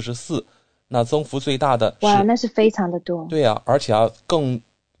 44%。那增幅最大的是，哇，那是非常的多。对啊，而且啊，更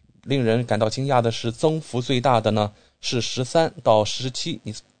令人感到惊讶的是，增幅最大的呢是13到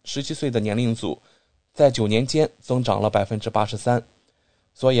17岁的年龄组，在9年间增长了 83%。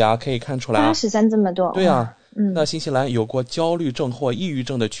 所以啊，可以看出来啊83这么多。对啊，那新西兰有过焦虑症或抑郁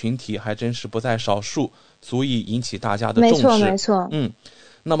症的群体还真是不在少数，足以引起大家的重视。没错。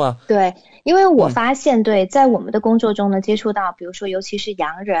那么对，因为我发现对，在我们的工作中呢，接触到比如说尤其是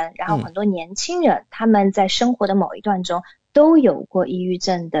洋人，然后很多年轻人，他们在生活的某一段中都有过抑郁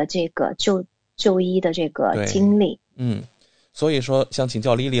症的这个就医的这个经历。所以说想请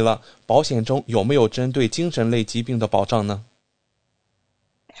教莉莉了，保险中有没有针对精神类疾病的保障呢？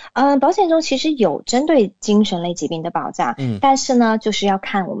保险中其实有针对精神类疾病的保障，但是呢就是要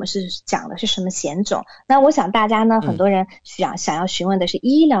看我们是讲的是什么险种。那我想大家呢很多人想要询问的是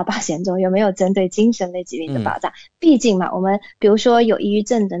医疗保险中有没有针对精神类疾病的保障。毕竟嘛，我们比如说有抑郁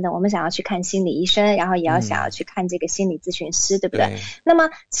症等等，我们想要去看心理医生，然后也要想要去看这个心理咨询师，对不对？那么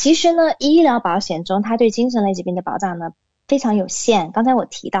其实呢医疗保险中它对精神类疾病的保障呢非常有限。刚才我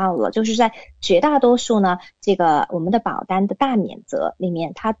提到了，就是在绝大多数呢这个我们的保单的大免责里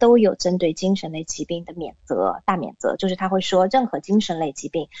面，它都有针对精神类疾病的免责。大免责就是它会说任何精神类疾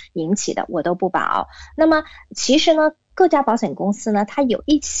病引起的我都不保。那么其实呢各家保险公司呢它有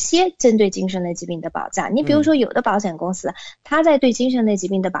一些针对精神类疾病的保障。你比如说有的保险公司它在对精神类疾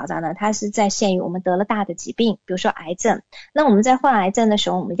病的保障呢，它是在限于我们得了大的疾病，比如说癌症。那我们在患癌症的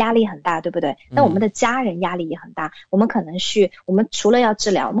时候我们压力很大，对不对？那我们的家人压力也很大，我们除了要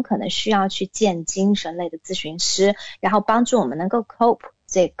治疗，我们可能需要去见精神类的咨询师，然后帮助我们能够 cope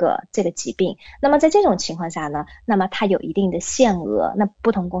这个疾病。那么在这种情况下呢，那么它有一定的限额，那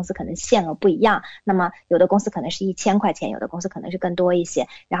不同公司可能限额不一样，那么有的公司可能是1000块钱，有的公司可能是更多一些，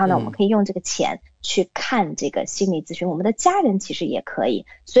然后呢我们可以用这个钱去看这个心理咨询，我们的家人其实也可以。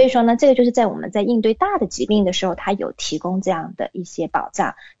所以说呢，这个就是在我们在应对大的疾病的时候，它有提供这样的一些保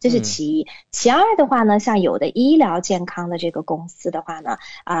障，这是其一。其二的话呢，像有的医疗健康的这个公司的话呢，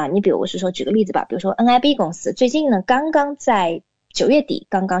你比如是说举个例子吧，比如说 NIB 公司最近呢刚刚在9月底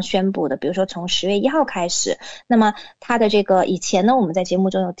刚刚宣布的，比如说从10月1号开始，那么它的这个以前呢我们在节目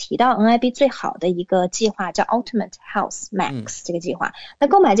中有提到 NIB 最好的一个计划叫 Ultimate Health Max 这个计划。那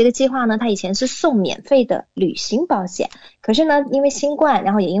购买这个计划呢，它以前是送免费的旅行保险，可是呢因为新冠，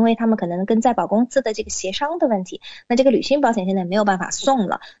然后也因为他们可能跟在保公司的这个协商的问题，那这个旅行保险现在没有办法送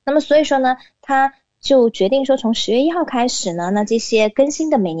了，那么所以说呢它就决定说从10月1号开始呢，那这些更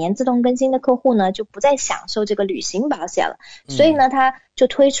新的每年自动更新的客户呢就不再享受这个旅行保险了，所以呢他就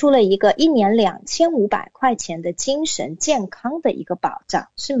推出了一个1年2500块钱的精神健康的一个保障，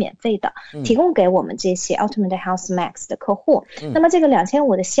是免费的，提供给我们这些 Ultimate Health Max 的客户。那么这个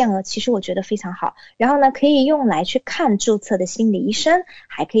2500的限额其实我觉得非常好，然后呢可以用来去看注册的心理医生，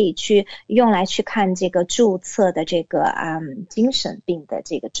还可以去用来去看这个注册的这个精神病的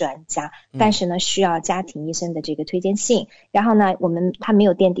这个专家，但是呢需要家庭医生的这个推荐信，然后呢他没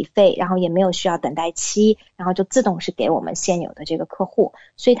有垫底费，然后也没有需要等待期，然后就自动是给我们现有的这个客户，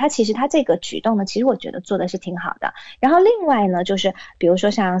所以他这个举动呢其实我觉得做的是挺好的。然后另外呢就是比如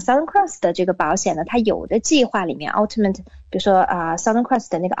说像 Southern Cross 的这个保险呢，它有的计划里面 Ultimate 比如说Southern Cross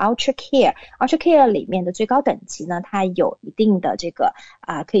的那个 Ultra Care 里面的最高等级呢，它有一定的这个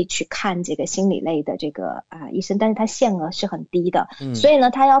可以去看这个心理类的这个医生，但是它限额是很低的，所以呢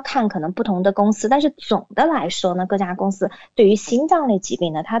它要看可能不同的公司，但是总的来说呢各家公司对于心脏类疾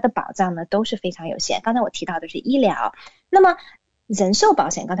病呢它的保障呢都是非常有限。刚才我提到的是医疗，那么人寿保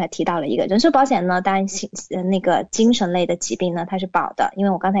险刚才提到了一个人寿保险呢，当然那个精神类的疾病呢它是保的，因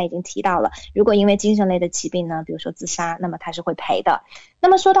为我刚才已经提到了，如果因为精神类的疾病呢比如说自杀，那么它是会赔的。那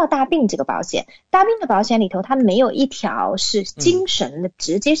么说到大病这个保险，大病的保险里头它没有一条是精神的，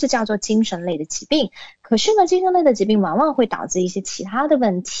直接是叫做精神类的疾病，可是呢精神类的疾病往往会导致一些其他的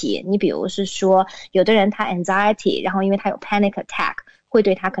问题，你比如是说有的人他 anxiety， 然后因为他有 panic attack，会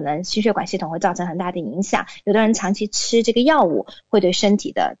对他可能心血管系统会造成很大的影响，有的人长期吃这个药物会对身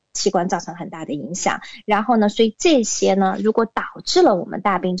体的器官造成很大的影响，然后呢所以这些呢如果导致了我们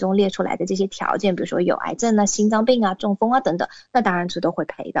大病中列出来的这些条件，比如说有癌症啊、心脏病啊、中风啊等等，那当然是都会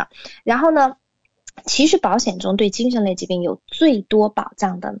赔的。然后呢其实保险中对精神类疾病有最多保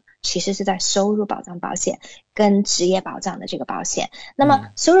障的其实是在收入保障保险跟职业保障的这个保险。那么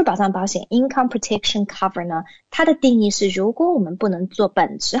收入保障保险 Income Protection Cover 呢，它的定义是如果我们不能做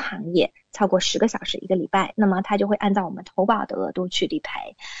本职行业超过10个小时1个礼拜，那么它就会按照我们投保的额度去理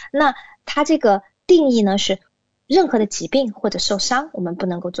赔。那它这个定义呢是任何的疾病或者受伤我们不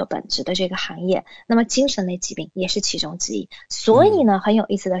能够做本职的这个行业，那么精神类疾病也是其中之一。所以呢很有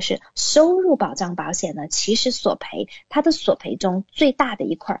意思的是收入保障保险呢其实它的索赔中最大的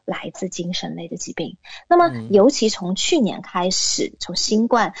一块来自精神类的疾病。那么尤其从去年开始，从新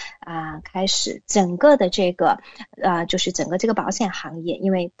冠开始，整个的这个就是整个这个保险行业，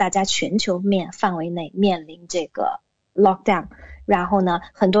因为大家全球范围内面临这个 lockdown， 然后呢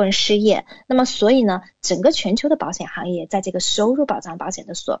很多人失业，那么所以呢整个全球的保险行业在这个收入保障保险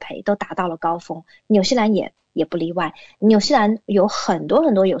的索赔都达到了高峰，纽西兰也不例外。纽西兰有很多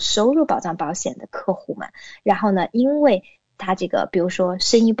很多有收入保障保险的客户们，然后呢因为他这个比如说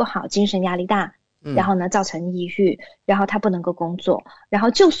生意不好，精神压力大，然后呢造成抑郁，然后他不能够工作，然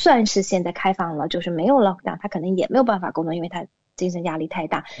后就算是现在开放了，就是没有 lockdown， 他可能也没有办法工作，因为他精神压力太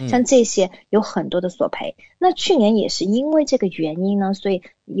大，像这些有很多的索赔。那去年也是因为这个原因呢，所以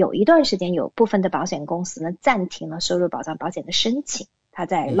有一段时间有部分的保险公司呢暂停了收入保障保险的申请。他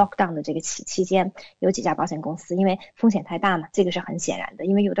在 lockdown 的这个期间，有几家保险公司因为风险太大嘛，这个是很显然的，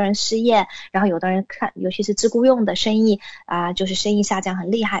因为有的人失业，然后有的人尤其是自雇用的生意就是生意下降很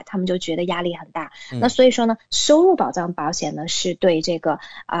厉害，他们就觉得压力很大。那所以说呢收入保障保险呢是对这个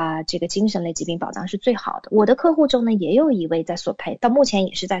精神类疾病保障是最好的。我的客户中呢也有一位在索赔，到目前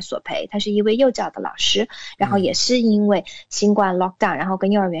也是在索赔，他是一位幼教的老师，然后也是因为新冠 lockdown， 然后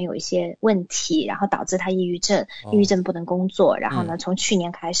跟幼儿园有一些问题，然后导致他抑郁症不能工作，然后呢从去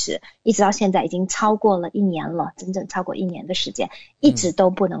年开始一直到现在已经超过了1年了，整整超过1年的时间，一直都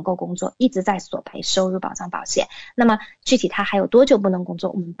不能够工作，一直在索赔收入保障保险。那么具体他还有多久不能工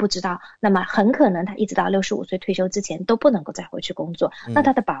作我们不知道，那么很可能他一直到65岁退休之前都不能够再回去工作，那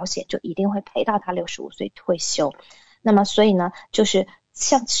他的保险就一定会赔到他65岁退休。那么所以呢就是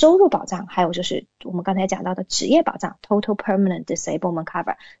像收入保障，还有就是我们刚才讲到的职业保障 Total Permanent Disablement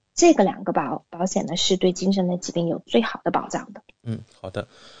Cover， 这个2个保险呢是对精神类疾病有最好的保障的。好的。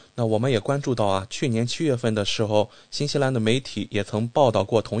那我们也关注到去年7月份的时候，新西兰的媒体也曾报道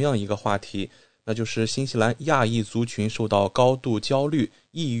过同样一个话题，那就是新西兰亚裔族群受到高度焦虑、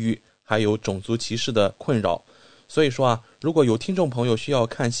抑郁还有种族歧视的困扰。所以说如果有听众朋友需要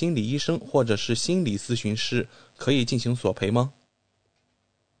看心理医生或者是心理咨询师，可以进行索赔吗？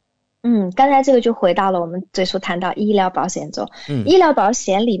刚才这个就回到了我们最初谈到医疗保险中，医疗保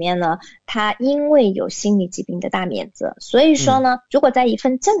险里面呢，它因为有心理疾病的大免责，所以说呢，如果在一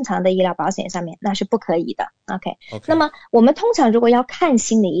份正常的医疗保险上面，那是不可以的。OK， 那么我们通常如果要看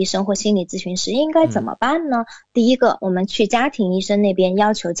心理医生或心理咨询师，应该怎么办呢？第一个，我们去家庭医生那边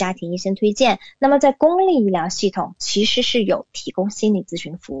要求家庭医生推荐。那么在公立医疗系统其实是有提供心理咨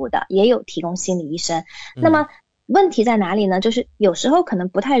询服务的，也有提供心理医生。那么问题在哪里呢？就是有时候可能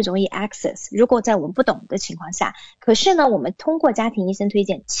不太容易 access， 如果在我们不懂的情况下，可是呢，我们通过家庭医生推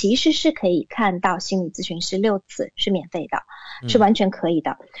荐，其实是可以看到心理咨询师6次，是免费的，是完全可以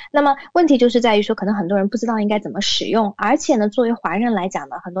的。那么问题就是在于说，可能很多人不知道应该怎么使用，而且呢，作为华人来讲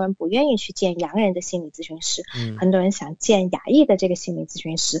呢，很多人不愿意去见洋人的心理咨询师，很多人想见亚裔的这个心理咨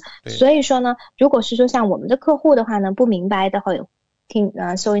询师。所以说呢，如果是说像我们的客户的话呢，不明白的话，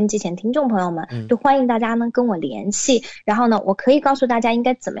收音机前听众朋友们，就欢迎大家呢跟我联系，然后呢我可以告诉大家应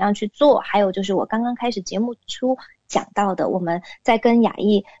该怎么样去做，还有就是我刚刚开始节目初讲到的，我们在跟亚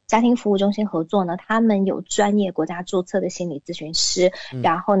裔家庭服务中心合作呢，他们有专业国家注册的心理咨询师，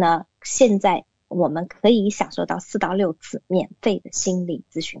然后呢现在我们可以享受到4到6次免费的心理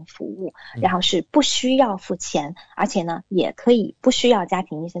咨询服务，然后是不需要付钱，而且呢也可以不需要家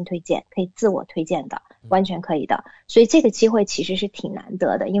庭医生推荐，可以自我推荐的，完全可以的。所以这个机会其实是挺难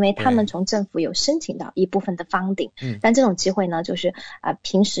得的，因为他们从政府有申请到一部分的funding，但这种机会呢就是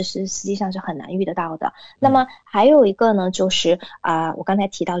平时实际上是很难遇得到的。那么还有一个呢就是我刚才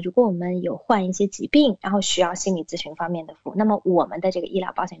提到，如果我们有患一些疾病，然后需要心理咨询方面的服务，那么我们的这个医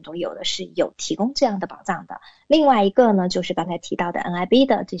疗保险中有提供这样的保障的。另外一个呢就是刚才提到的 NIB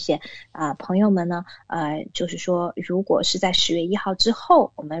的这些朋友们呢就是说如果是在10月1号之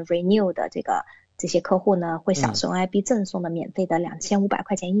后我们 renew 的这些客户呢会享受 NIB 赠送的免费的2500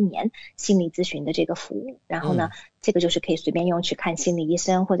块钱1年心理咨询的这个服务，然后呢这个就是可以随便用去看心理医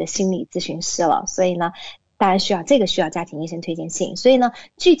生或者心理咨询师了。所以呢当然需要家庭医生推荐信，所以呢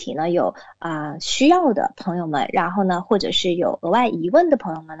具体呢有需要的朋友们，然后呢或者是有额外疑问的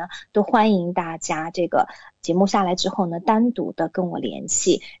朋友们呢，都欢迎大家这个节目下来之后呢单独的跟我联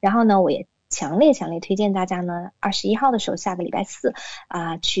系，然后呢我也强烈推荐大家呢21号的时候下个礼拜4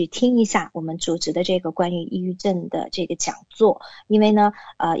去听一下我们组织的这个关于抑郁症的这个讲座。因为呢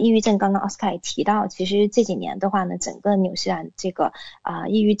抑郁症刚刚奥斯卡也提到，其实这几年的话呢整个纽西兰这个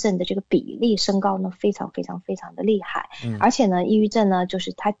抑郁症的这个比例升高呢非常的厉害，而且呢抑郁症呢就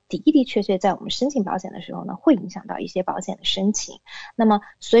是它的确在我们申请保险的时候呢会影响到一些保险的申请。那么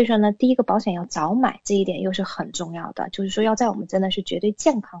所以说呢第一个保险要早买，这一点又是很重要的，就是说要在我们真的是绝对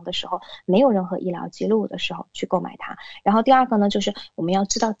健康的时候，没有任何医疗记录的时候去购买它。然后第二个呢就是我们要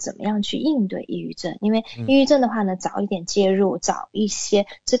知道怎么样去应对抑郁症，因为抑郁症的话呢早一点介入，找一些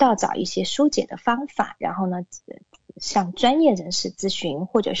疏解的方法，然后呢向专业人士咨询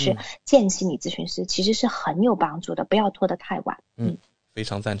或者是见心理咨询师其实是很有帮助的，不要拖得太晚。非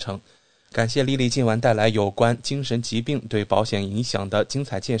常赞成。感谢莉莉今晚带来有关精神疾病对保险影响的精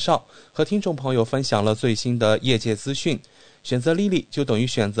彩介绍，和听众朋友分享了最新的业界资讯。选择莉莉就等于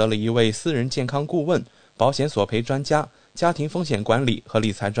选择了一位私人健康顾问、保险索赔专家、家庭风险管理和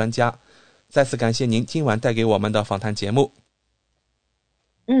理财专家。再次感谢您今晚带给我们的访谈节目。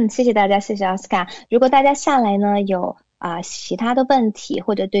谢谢大家，谢谢奥斯卡。如果大家下来呢有其他的问题，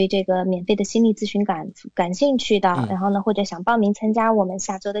或者对这个免费的心理咨询感兴趣的，然后呢或者想报名参加我们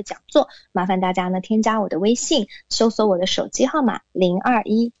下周的讲座，麻烦大家呢添加我的微信，搜索我的手机号码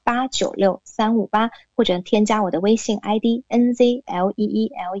0218963588，或者添加我的微信 ID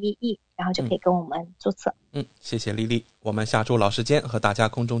NZLEELEE， 然后就可以跟我们注册。谢谢莉莉，我们下周老时间和大家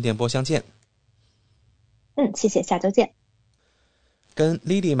空中电波相见。谢谢，下周见。跟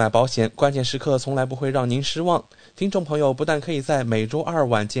莉莉买保险，关键时刻从来不会让您失望。听众朋友不但可以在每周2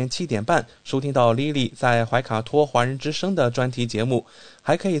晚间7点半收听到莉莉在怀卡托华人之声的专题节目，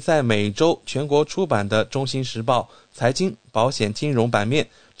还可以在每周全国出版的《中新时报》财经、保险、金融版面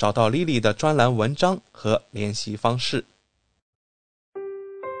找到莉莉的专栏文章和联系方式。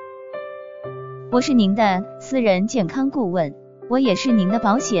我是您的私人健康顾问，我也是您的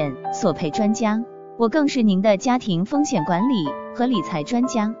保险索赔专家，我更是您的家庭风险管理和理财专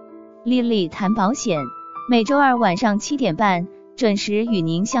家。莉莉谈保险，每周2晚上7点半准时与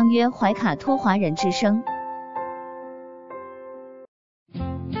您相约怀卡托华人之声。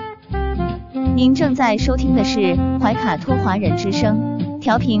您正在收听的是怀卡托华人之声，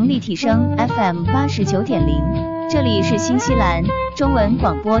调频立体声 FM 89.0，这里是新西兰中文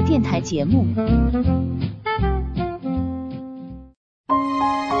广播电台节目。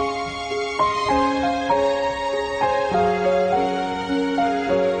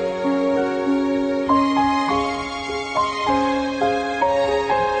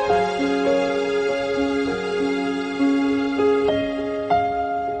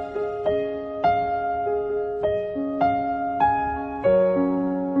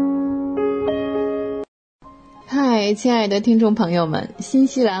亲爱的听众朋友们，新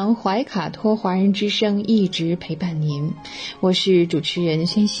西兰怀卡托华人之声一直陪伴您，我是主持人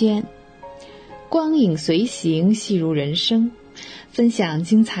萱萱。光影随行，戏如人生，分享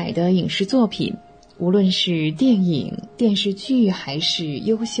精彩的影视作品，无论是电影、电视剧还是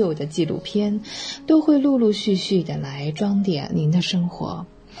优秀的纪录片，都会陆陆续续的来装点您的生活。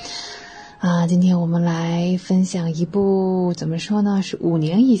今天我们来分享一部怎么说呢，是5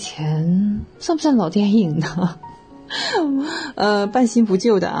年以前，算不算老电影呢？半新不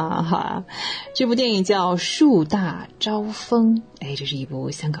旧的哈。这部电影叫《树大招风》，这是一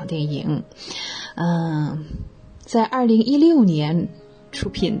部香港电影，在2016年出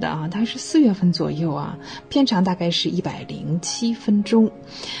品的它是4月份左右片长大概是107分钟。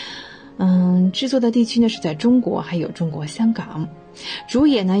制作的地区呢是在中国，还有中国香港。主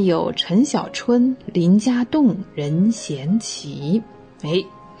演呢有陈小春、林家栋、任贤齐。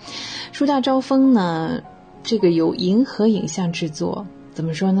树大招风呢，这个由银河影像制作，怎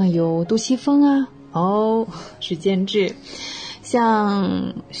么说呢？有杜琪峰是监制，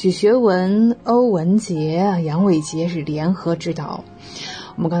像许学文、欧文杰、杨伟杰是联合指导。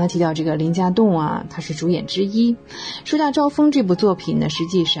我们刚才提到这个林家栋他是主演之一。树大招风这部作品呢，实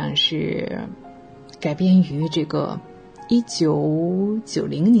际上是改编于这个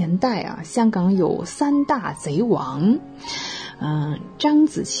1990年代香港有3大贼王。张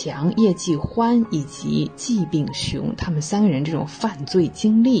子强、叶继欢以及季炳雄，他们3个人这种犯罪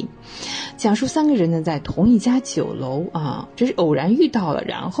经历，讲述3个人呢在同一家酒楼这是偶然遇到了，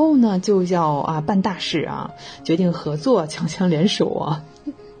然后呢就要办大事决定合作，强强联手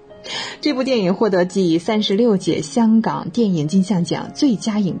这部电影获得第36届香港电影金像奖最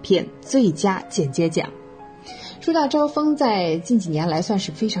佳影片、最佳剪接奖。树大招风在近几年来算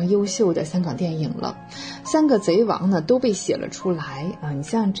是非常优秀的香港电影了，3个贼王呢都被写了出来你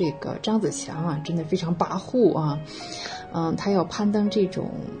像这个张子强真的非常跋扈他要攀登这种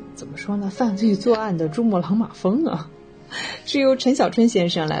怎么说呢，犯罪作案的珠穆朗玛峰是由陈小春先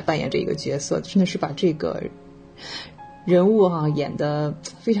生来扮演这个角色，真的是把这个人物演得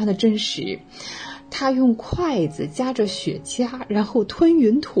非常的真实。他用筷子夹着雪茄，然后吞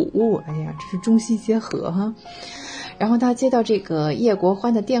云吐雾，这是中西结合然后他接到这个叶国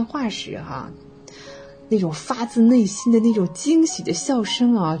欢的电话时那种发自内心的那种惊喜的笑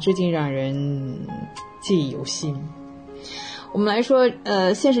声至今让人记忆犹新。我们来说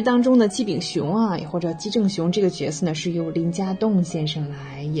现实当中的季炳雄或者季正雄这个角色呢，是由林家栋先生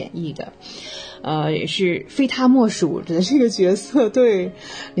来演绎的。也是非他莫属的这个角色，对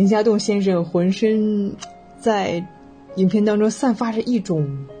林家栋先生浑身在影片当中散发着一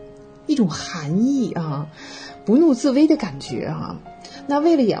种寒意不怒自威的感觉那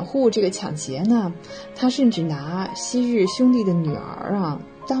为了掩护这个抢劫呢，他甚至拿昔日兄弟的女儿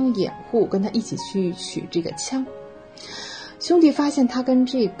当掩护，跟他一起去取这个枪。兄弟发现他跟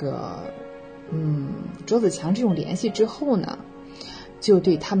这个周子强这种联系之后呢，就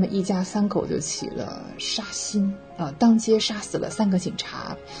对他们一家3口就起了杀心当街杀死了3个警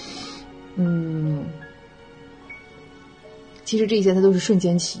察。其实这些他都是瞬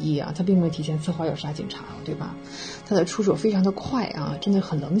间起意他并没有提前策划要杀警察，对吧？他的出手非常的快真的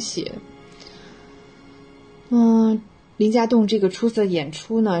很冷血。林家栋这个出色演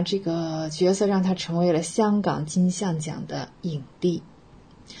出呢，这个角色让他成为了香港金像奖的影帝。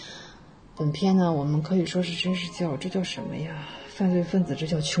本片呢，我们可以说是真是这叫什么呀？犯罪分子这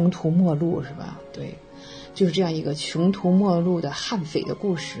叫穷途末路是吧？对，就是这样一个穷途末路的悍匪的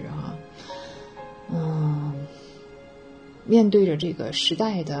故事面对着这个时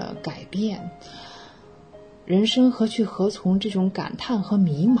代的改变，人生何去何从这种感叹和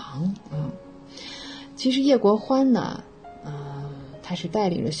迷茫其实叶国欢呢他是带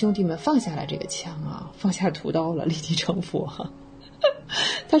领着兄弟们放下了这个枪放下屠刀了，立地成佛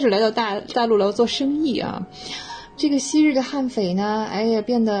他是来到大陆来做生意这个昔日的悍匪呢也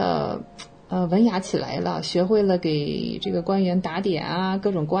变得文雅起来了，学会了给这个官员打点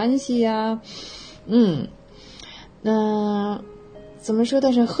各种关系那怎么说？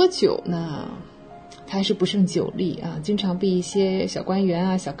但是喝酒呢，他还是不胜酒力啊，经常被一些小官员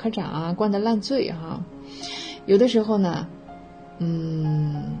啊、小科长啊灌得烂醉啊。有的时候呢，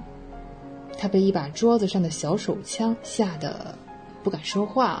他被一把桌子上的小手枪吓得不敢说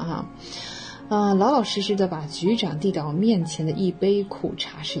话啊。老老实实的把局长递到面前的一杯苦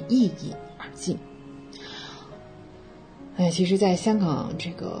茶是一饮而尽。其实在香港这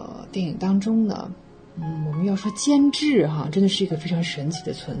个电影当中呢，我们要说监制哈，真的是一个非常神奇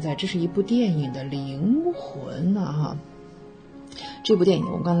的存在，这是一部电影的灵魂啊。这部电影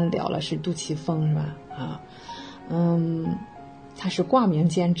我们刚才聊了是杜琪峰是吧？他是挂名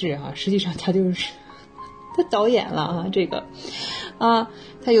监制啊，实际上他就是他导演了啊，这个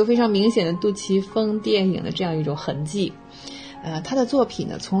他有非常明显的杜琪峰电影的这样一种痕迹。他的作品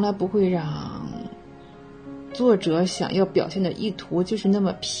呢，从来不会让作者想要表现的意图就是那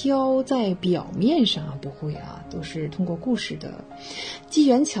么飘在表面上啊，不会啊，都是通过故事的机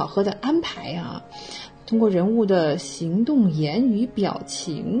缘巧合的安排啊，通过人物的行动、言语、表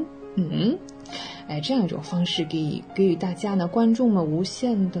情，这样一种方式给予大家呢，观众们无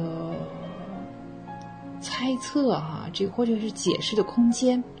限的猜测啊，这或者是解释的空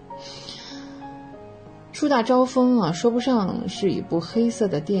间。树大招风啊，说不上是一部黑色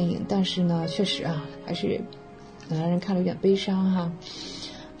的电影，但是呢，确实啊，还是让人看了有点悲伤哈，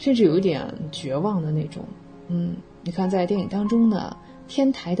甚至有一点绝望的那种。你看在电影当中呢，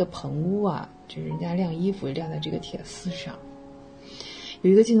天台的棚屋啊，就是人家晾衣服晾在这个铁丝上，有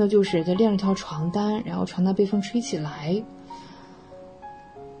一个镜头就是在晾一条床单，然后床单被风吹起来，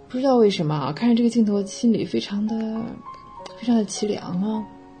不知道为什么啊，看着这个镜头心里非常的凄凉啊。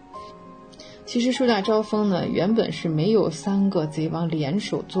其实树大招风呢，原本是没有3个贼王联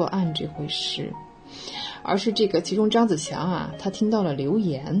手作案这回事，而是这个其中张子强啊，他听到了流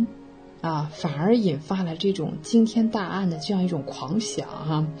言啊，反而引发了这种惊天大案的这样一种狂想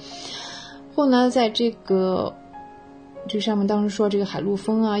啊。后来在这上面当时说这个海陆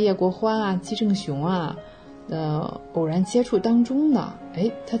丰啊、叶国欢啊、季正雄啊偶然接触当中呢，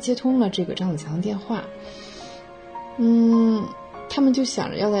他接通了这个张子强的电话，他们就想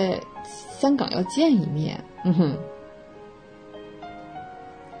着要在香港要见一面，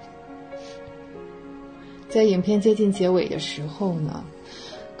在影片接近结尾的时候呢，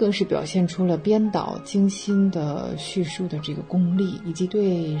更是表现出了编导精心的叙述的这个功力，以及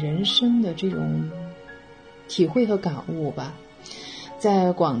对人生的这种体会和感悟吧。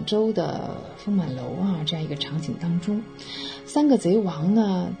在广州的丰满楼啊这样一个场景当中，3个贼王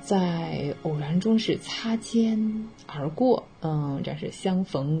呢在偶然中是擦肩而过，这是相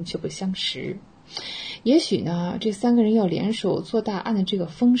逢却不相识。也许呢，这3个人要联手做大案的这个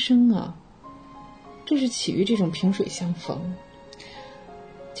风声啊，正是起于这种萍水相逢。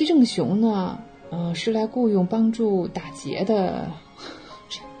季正雄呢，是来雇佣帮助打劫的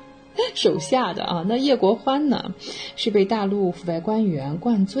手下的啊。那叶国欢呢，是被大陆腐败官员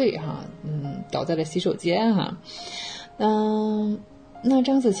灌醉哈，倒在了洗手间哈。那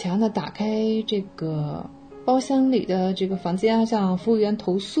张子强呢，打开这个包厢里的这个房间，向服务员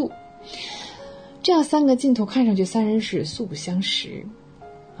投诉。这样3个镜头看上去3人是素不相识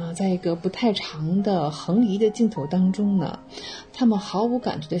啊，在一个不太长的横移的镜头当中呢，他们毫无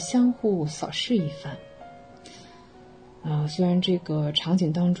感觉的相互扫视一番。虽然这个场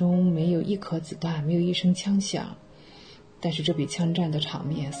景当中没有一颗子弹，没有一声枪响，但是这比枪战的场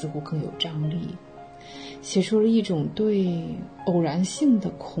面似乎更有张力，写出了一种对偶然性的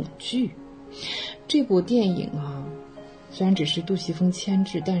恐惧。这部电影啊，虽然只是杜琪峰牵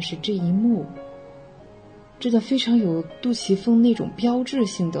制，但是这一幕真的非常有杜琪峰那种标志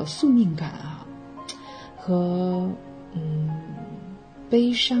性的宿命感啊，和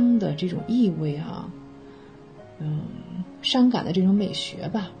悲伤的这种意味啊，伤感的这种美学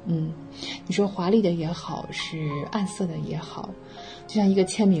吧。你说华丽的也好，是暗色的也好，就像一个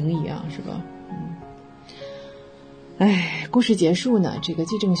签名一样，是吧？故事结束呢，这个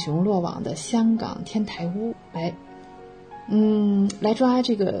季正雄落网的香港天台屋，来抓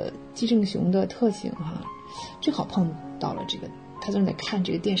这个季正雄的特警哈，正好碰到了这个他正在看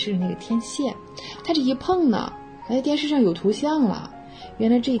这个电视的那个天线，他这一碰呢，电视上有图像了。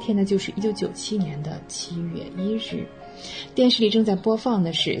原来这一天呢，就是1997年的7月1日，电视里正在播放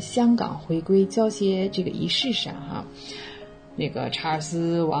的是香港回归交接这个仪式上哈，那个查尔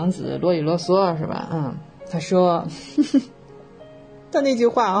斯王子啰里啰嗦是吧？他说他那句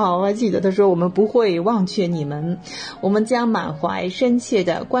话啊，我还记得，他说我们不会忘却你们，我们将满怀深切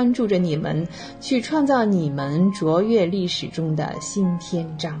地关注着你们，去创造你们卓越历史中的新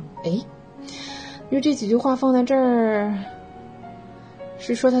篇章。因为这几句话放在这儿，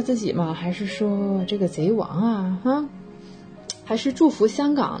是说他自己吗？还是说这个贼王啊？还是祝福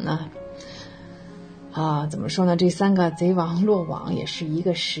香港呢？怎么说呢？这3个贼王落网，也是一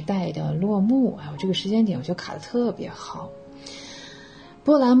个时代的落幕。这个时间点我觉得卡得特别好。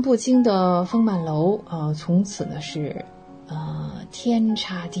波澜不惊的风满楼，从此呢是天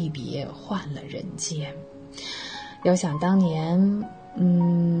差地别，换了人间。要想当年，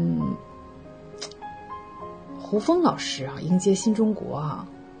胡风老师迎接新中国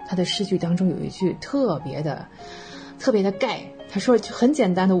他的诗句当中有一句特别的盖，他说就很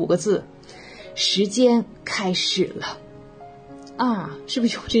简单的5个字：时间开始了是不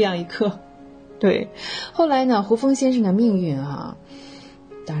是有这样一刻？对，后来呢，胡风先生的命运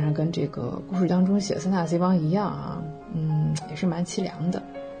当然跟这个故事当中写3大贼王一样也是蛮凄凉的。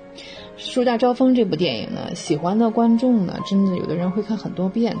树大招风这部电影呢，喜欢的观众呢，真的有的人会看很多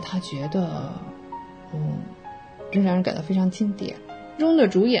遍，他觉得真让人感到非常经典。中的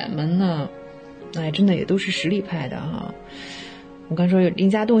主演们呢，真的也都是实力派的我刚说林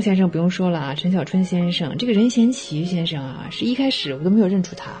家栋先生不用说了，陈小春先生，这个任贤齐先生是一开始我都没有认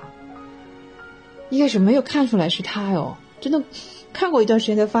出他，一开始没有看出来是他哟，真的看过一段时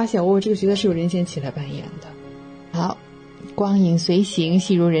间才发现这个角色是由任贤齐来扮演的。好，光影随行，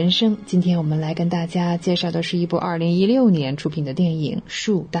戏如人生。今天我们来跟大家介绍的是一部2016年出品的电影《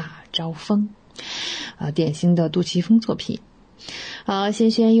树大招风》，典型的杜琪峰作品。好，轩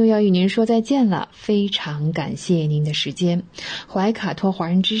轩又要与您说再见了，非常感谢您的时间。怀卡托华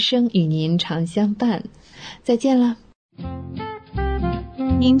人之声与您常相伴，再见了。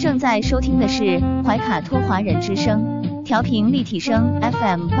您正在收听的是怀卡托华人之声，调频立体声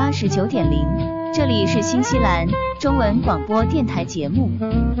FM 89.0，这里是新西兰中文广播电台节目。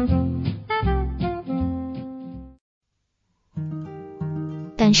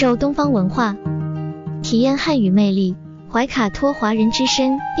感受东方文化，体验汉语魅力。怀卡托华人之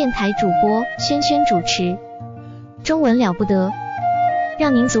声电台主播轩轩主持，中文了不得，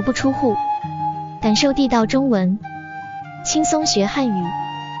让您足不出户，感受地道中文，轻松学汉语，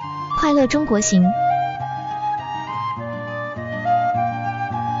快乐中国行。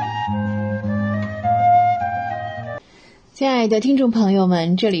亲爱的听众朋友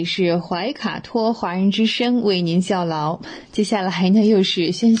们，这里是怀卡托华人之声为您效劳。接下来呢，又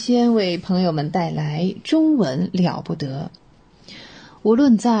是轩轩为朋友们带来中文了不得。无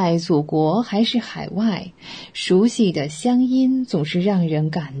论在祖国还是海外，熟悉的乡音总是让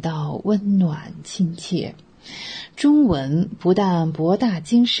人感到温暖亲切。中文不但博大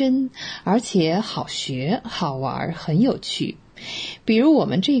精深，而且好学好玩，很有趣。比如我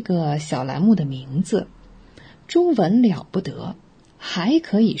们这个小栏目的名字，中文了不得，还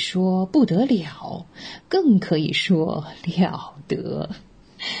可以说不得了，更可以说了得。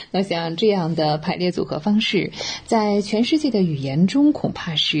我想这样的排列组合方式在全世界的语言中恐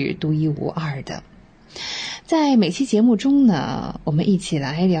怕是独一无二的。在每期节目中呢，我们一起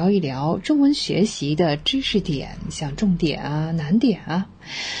来聊一聊中文学习的知识点，像重点难点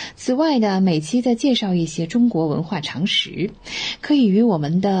此外呢，每期再介绍一些中国文化常识，可以与我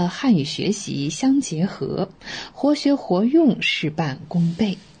们的汉语学习相结合，活学活用，事半功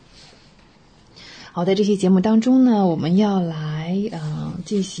倍。好，在这期节目当中呢，我们要来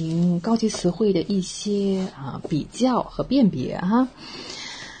进行高级词汇的一些比较和辨别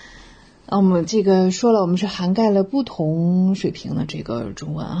我们这个说了，我们是涵盖了不同水平的这个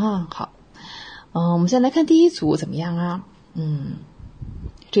中文好，我们先来看第一组怎么样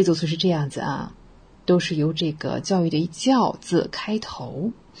这组词是这样子都是由这个教育的教字开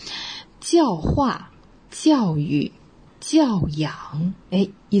头，教化、教育、教养，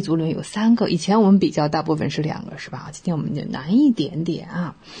一组里面有3个，以前我们比较大部分是2个是吧？今天我们就难一点点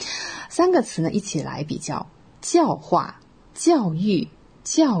3个词呢一起来比较，教化、教育、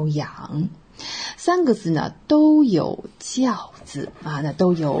教养，3个字呢都有教字那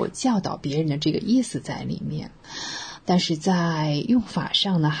都有教导别人的这个意思在里面，但是在用法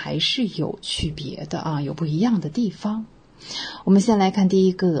上呢还是有区别的有不一样的地方。我们先来看第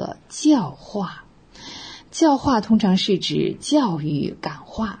一个，教化。教化通常是指教育感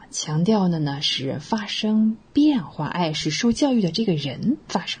化，强调的呢是发生变化，是受教育的这个人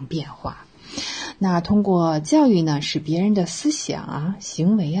发生变化。那通过教育呢，使别人的思想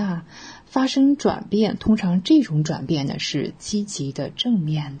行为发生转变，通常这种转变呢是积极的、正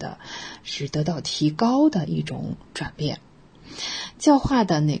面的，是得到提高的一种转变。教化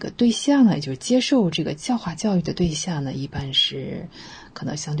的那个对象呢，也就是接受这个教化教育的对象呢，一般是可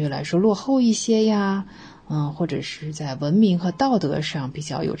能相对来说落后一些或者是在文明和道德上比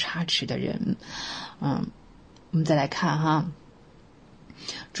较有差池的人。我们再来看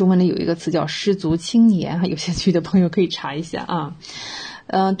中文里有一个词叫失足青年有兴趣的朋友可以查一下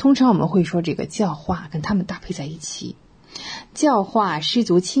通常我们会说这个教化跟他们搭配在一起。教化失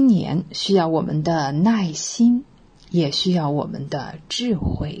足青年需要我们的耐心，也需要我们的智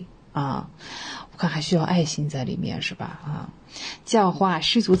慧啊。我看还需要爱心在里面是吧？啊，教化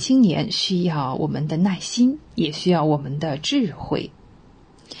失足青年需要我们的耐心，也需要我们的智慧。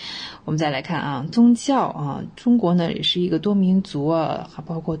我们再来看啊，宗教啊，中国呢也是一个多民族啊，还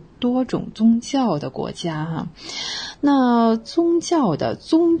包括多种宗教的国家啊。那宗教的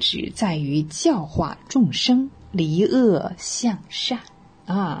宗旨在于教化众生，离恶向善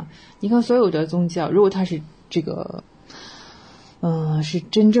啊。你看所有的宗教，如果它是这个是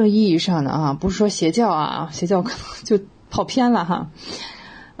真正意义上的啊，不是说邪教啊，邪教可能就跑偏了哈。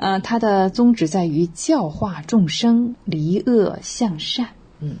它的宗旨在于教化众生，离恶向善。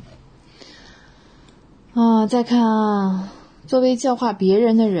再看啊，作为教化别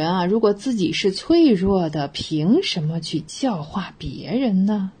人的人啊，如果自己是脆弱的，凭什么去教化别人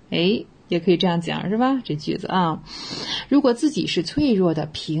呢？也可以这样讲是吧？这句子啊，如果自己是脆弱的，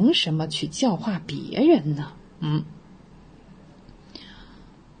凭什么去教化别人呢？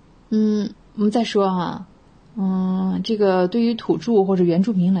我们再说啊，这个对于土著或者原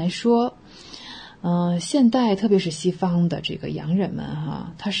住民来说，现代特别是西方的这个洋人们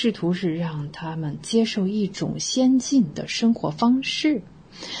哈，他试图是让他们接受一种先进的生活方式，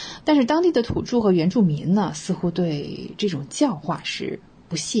但是当地的土著和原住民呢，似乎对这种教化是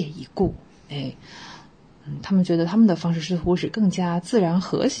不屑一顾。他们觉得他们的方式似乎是更加自然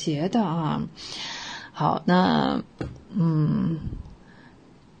和谐的啊。好，那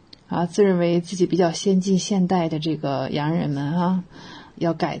自认为自己比较先进现代的这个洋人们啊，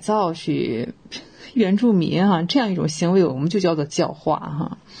要改造去原住民啊，这样一种行为我们就叫做教化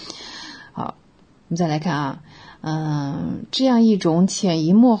哈。好，我们再来看啊，这样一种潜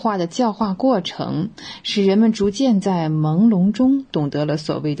移默化的教化过程，使人们逐渐在朦胧中懂得了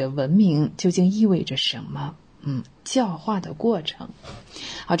所谓的文明究竟意味着什么。教化的过程。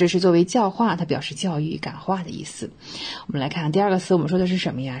好，这是作为教化，它表示教育感化的意思。我们来看第二个词，我们说的是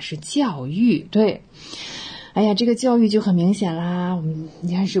什么呀？是教育。对，这个教育就很明显啦。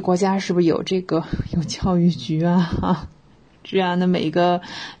你看是国家是不是有有教育局啊？这样的每一个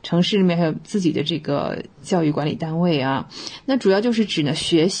城市里面还有自己的这个教育管理单位啊。那主要就是指呢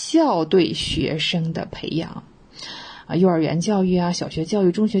学校对学生的培养幼儿园教育啊、小学教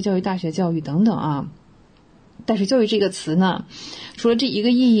育、中学教育、大学教育等等啊。但是教育这个词呢，除了这一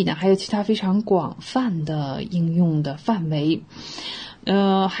个意义呢，还有其他非常广泛的应用的范围。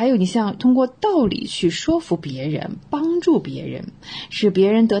还有你像通过道理去说服别人，帮助别人，使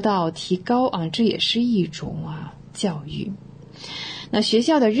别人得到提高啊，这也是一种教育。那学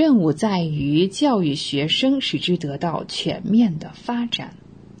校的任务在于教育学生，使之得到全面的发展。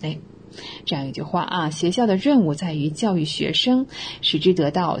这样一句话啊，学校的任务在于教育学生，使之得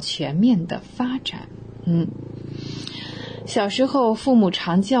到全面的发展。小时候父母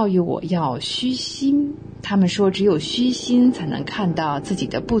常教育我要虚心，他们说只有虚心才能看到自己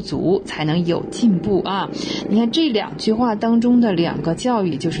的不足，才能有进步啊。你看这两句话当中的两个教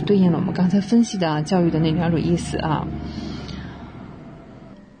育，就是对应了我们刚才分析的教育的那两种意思啊。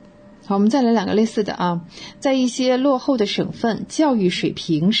好，我们再来两个类似的啊，在一些落后的省份，教育水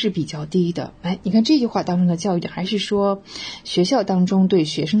平是比较低的。你看这句话当中的教育还是说学校当中对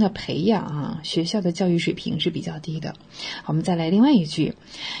学生的培养啊，学校的教育水平是比较低的。好，我们再来另外一句，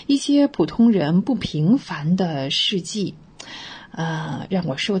一些普通人不平凡的事迹让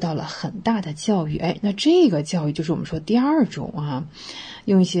我受到了很大的教育。那这个教育就是我们说第二种啊，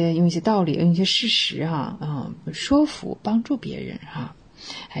用一些道理，用一些事实说服帮助别人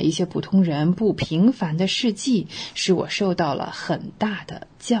一些普通人不平凡的事迹使我受到了很大的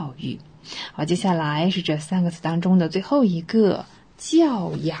教育。好，接下来是这三个词当中的最后一个，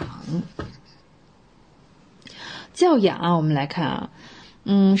教养。教养我们来看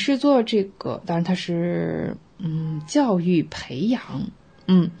是做这个，当然它是教育培养，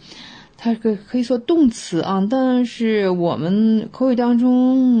它可以说动词啊，但是我们口语当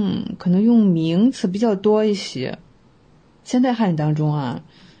中可能用名词比较多一些。现代汉语当中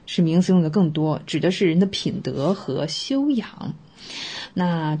是名词用的更多，指的是人的品德和修养。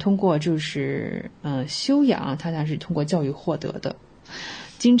那通过就是修养，它是通过教育获得的，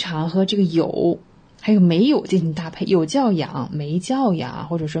经常和这个有还有没有进行搭配，有教养、没教养，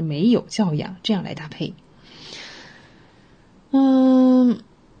或者说没有教养，这样来搭配。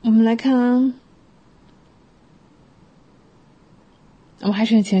我们来看我们还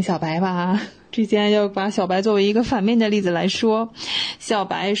是请小白吧。之前要把小白作为一个反面的例子来说，小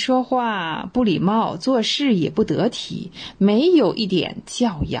白说话不礼貌，做事也不得体，没有一点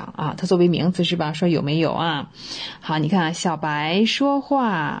教养它作为名词是吧？说有没有好，你看小白说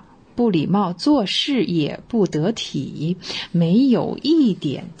话不礼貌，做事也不得体，没有一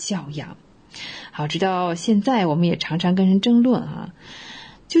点教养。好，直到现在我们也常常跟人争论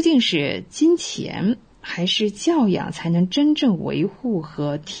究竟是金钱还是教养才能真正维护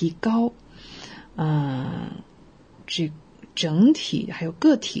和提高这整体还有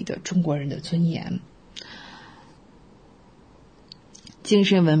个体的中国人的尊严。精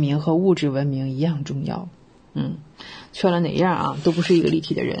神文明和物质文明一样重要，缺了哪样都不是一个立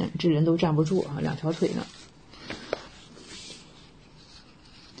体的人，这人都站不住两条腿呢。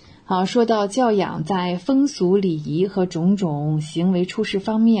好，说到教养，在风俗礼仪和种种行为处事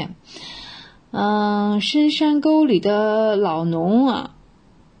方面，深山沟里的老农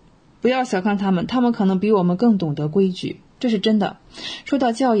不要小看他们可能比我们更懂得规矩，这是真的。说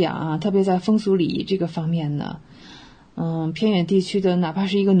到教养特别在风俗礼仪这个方面呢，偏远地区的哪怕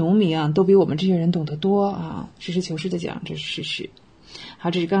是一个农民都比我们这些人懂得多实事求是的讲，这是事实。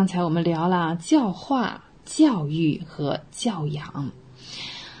好，这是刚才我们聊了教化、教育和教养。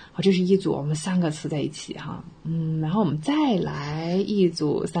好，这是一组我们3个词在一起然后我们再来一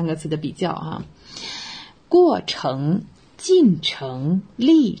组3个词的比较过程、进程、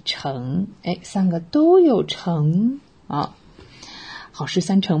历程，3个都有程好事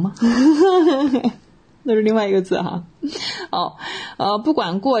3成吗？那是另外一个字不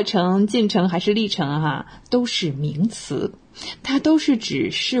管过程、进程还是历程都是名词，它都是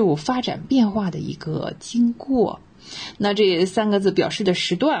指事物发展变化的一个经过。那这3个字表示的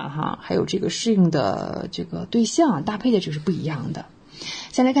时段还有这个适应的这个对象搭配的这是不一样的。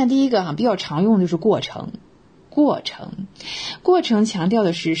先来看第一个比较常用的就是过程。过程强调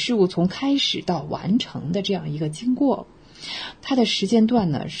的是事物从开始到完成的这样一个经过，它的时间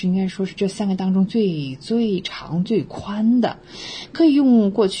段呢是应该说是这3个当中最长最宽的，可以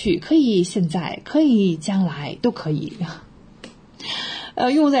用过去，可以现在，可以将来，都可以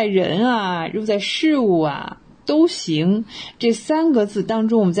用在人用在事物都行。这3个字当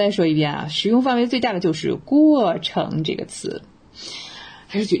中我们再说一遍使用范围最大的就是过程这个词。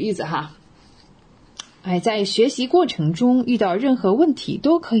还是举例子在学习过程中遇到任何问题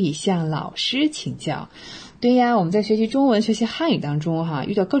都可以向老师请教。对呀，我们在学习中文、学习汉语当中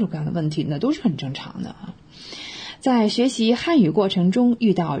遇到各种各样的问题，那都是很正常的在学习汉语过程中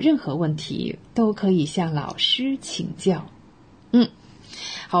遇到任何问题都可以向老师请教。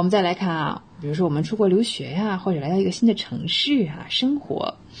好，我们再来看比如说我们出国留学或者来到一个新的城市生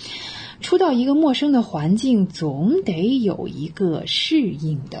活，初到一个陌生的环境，总得有一个适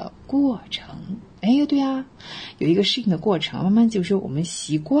应的过程。对啊，有一个适应的过程，慢慢就是我们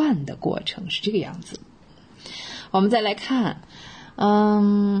习惯的过程，是这个样子。我们再来看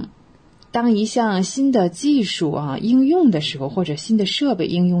当一项新的技术应用的时候，或者新的设备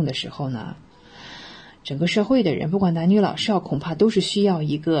应用的时候呢，整个社会的人不管男女老少恐怕都是需要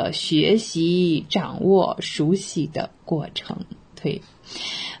一个学习、掌握、熟悉的过程。对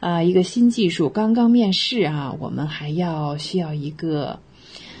一个新技术刚刚面世我们还需要一个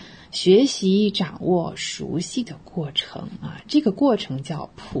学习、掌握、熟悉的过程这个过程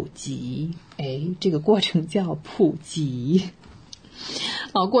叫普及。这个过程叫普及。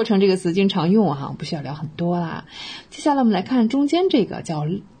过程这个词经常用不需要聊很多啦。接下来我们来看中间这个叫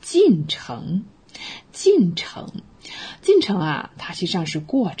进程。进程它实际上是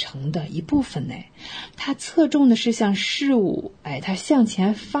过程的一部分它侧重的是向事物它向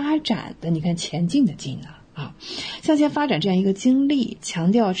前发展的，你看前进的进向前发展这样一个经历，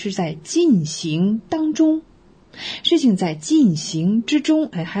强调是在进行当中，事情在进行之中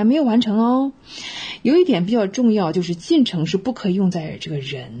还没有完成有一点比较重要，就是进程是不可以用在这个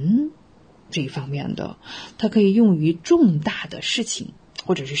人这一方面的，它可以用于重大的事情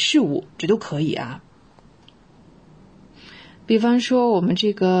或者是事物，这都可以比方说我们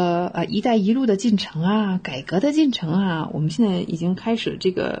这个一带一路的进程改革的进程我们现在已经开始了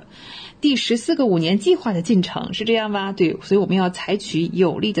这个第14个5年计划的进程，是这样吧？对，所以我们要采取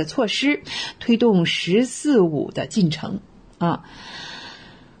有力的措施，推动“14-5”的进程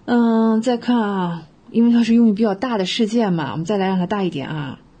再看因为它是用于比较大的事件嘛，我们再来让它大一点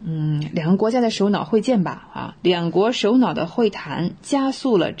2个国家的首脑会见吧2国首脑的会谈加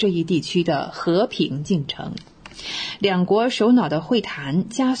速了这一地区的和平进程。2国首脑的会谈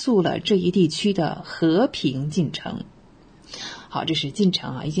加速了这一地区的和平进程。好，这是进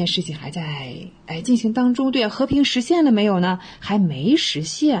程一件事情还在进行当中。对和平实现了没有呢？还没实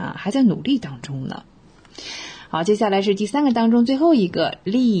现还在努力当中呢。好，接下来是第3个当中最后一个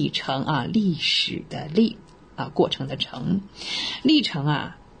历程历史的历过程的程。历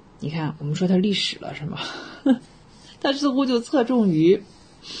程你看我们说它历史了是吗？它似乎就侧重于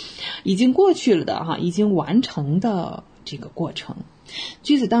已经过去了的已经完成的这个过程。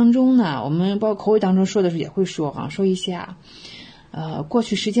句子当中呢，我们包括口语当中说的时候也会说说一下过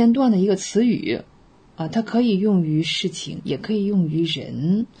去时间段的一个词语它可以用于事情，也可以用于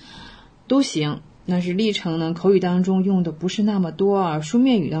人，都行。但是历程呢，口语当中用的不是那么多书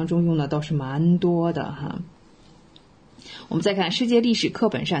面语当中用的倒是蛮多的哈。我们再看世界历史课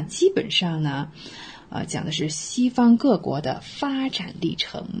本上，基本上呢讲的是西方各国的发展历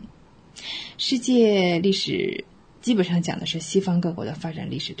程。世界历史基本上讲的是西方各国的发展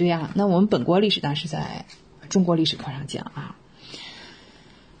历史，对啊。那我们本国历史当然是在中国历史课上讲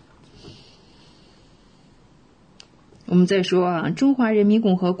我们再说中华人民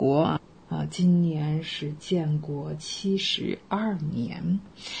共和国今年是建国72年，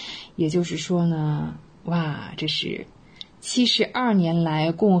也就是说呢，这是72年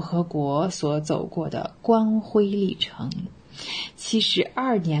来共和国所走过的光辉历程。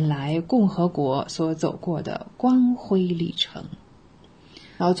72年来共和国所走过的光辉历程。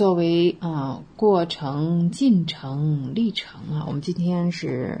然后作为过程、进程、历程我们今天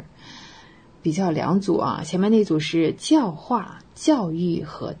是比较两组前面那组是教化、教育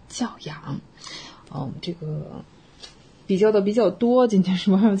和教养。这个比较的比较多，今天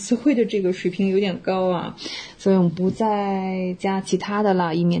是吧？词汇的这个水平有点高所以我们不再加其他的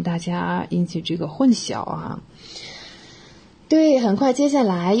了，以免大家引起这个混淆对，很快接下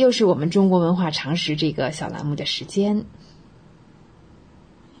来又是我们中国文化常识这个小栏目的时间。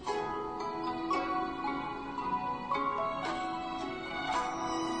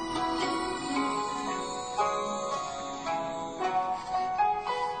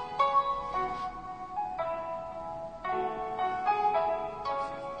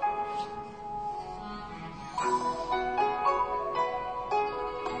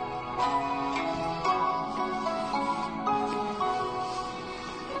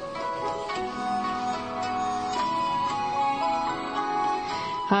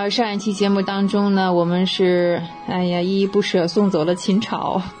好，上一期节目当中呢，我们是依依不舍送走了秦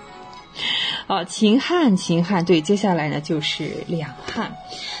朝秦汉，对，接下来呢就是两汉。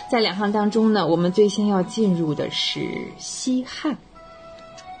在两汉当中呢，我们最先要进入的是西汉。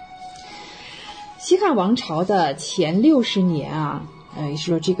西汉王朝的前60年也是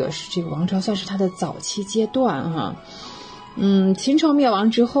说这个王朝算是它的早期阶段秦朝灭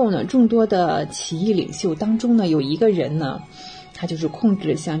亡之后呢，众多的起义领袖当中呢，有一个人呢，他就是控制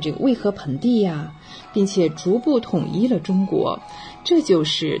了像这个渭河盆地并且逐步统一了中国，这就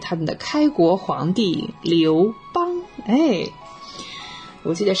是他们的开国皇帝刘邦。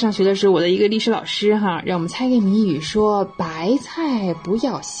我记得上学的时候，我的一个历史老师让我们猜个谜语，说白菜不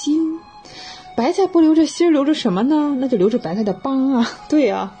要心，白菜不留着心留着什么呢？那就留着白菜的帮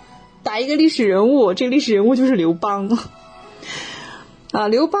对打一个历史人物，这个历史人物就是刘邦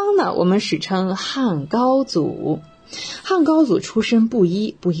刘邦呢，我们史称汉高祖。汉高祖出身布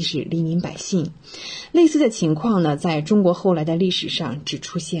衣是黎民百姓。类似的情况呢，在中国后来的历史上只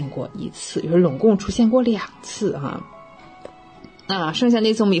出现过一次，就是拢共出现过2次剩下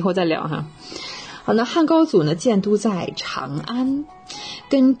那次我们以后再聊好，那汉高祖呢，建都在长安，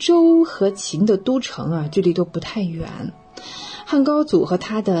跟周和秦的都城距离都不太远。汉高祖和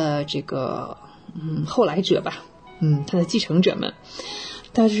他的这个后来者吧，他的继承者们，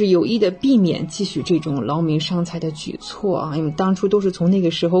他是有意的避免继续这种劳民伤财的举措因为当初都是从那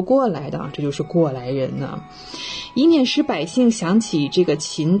个时候过来的，这就是过来人以免使百姓想起这个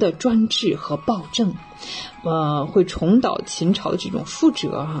秦的专制和暴政，会重蹈秦朝的这种覆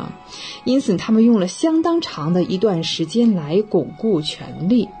辙因此他们用了相当长的一段时间来巩固权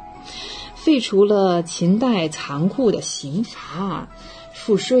力，废除了秦代残酷的刑罚、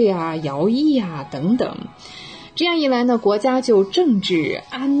赋税徭役等等。这样一来呢，国家就政治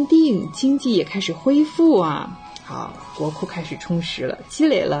安定，经济也开始恢复好，国库开始充实了，积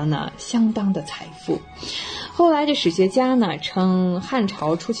累了呢相当的财富。后来这史学家呢称汉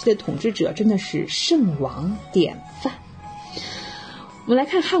朝初期的统治者真的是圣王典范。我们来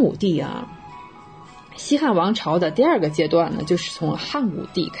看汉武帝西汉王朝的第2个阶段呢，就是从汉武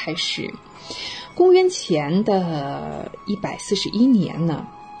帝开始。公元前的141年呢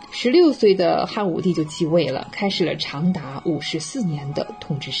，16岁的汉武帝就继位了，开始了长达54年的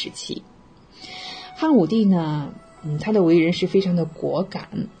统治时期。汉武帝呢，他的为人是非常的果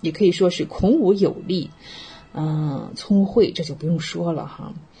敢，也可以说是孔武有力，聪慧，这就不用说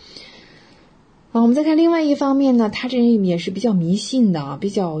了我们再看另外一方面呢，他这人也是比较迷信的，比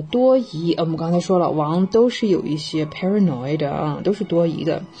较多疑。我们刚才说了，王都是有一些 paranoid 都是多疑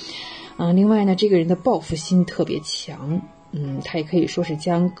的。另外呢，这个人的报复心特别强。他也可以说是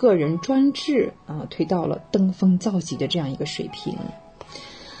将个人专制推到了登峰造极的这样一个水平。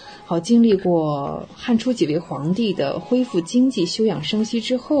好，经历过汉初几位皇帝的恢复经济休养生息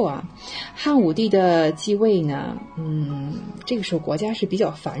之后啊，汉武帝的继位呢，这个时候国家是比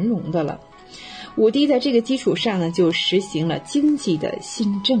较繁荣的了。武帝在这个基础上呢，就实行了经济的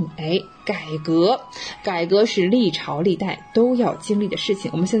新政，改革是历朝历代都要经历的事情，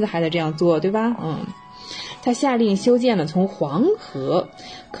我们现在还得这样做，对吧？他下令修建了从黄河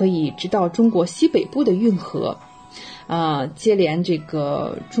可以直到中国西北部的运河，接连这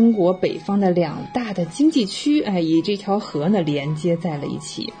个中国北方的两大的经济区，以这条河呢连接在了一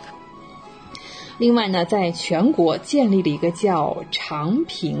起。另外呢，在全国建立了一个叫长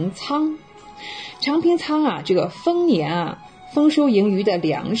平仓。长平仓啊，这个丰年啊，丰收盈余的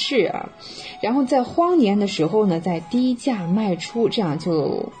粮食啊，然后在荒年的时候呢，在低价卖出，这样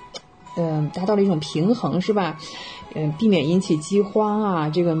就达到了一种平衡，是吧？避免引起饥荒啊，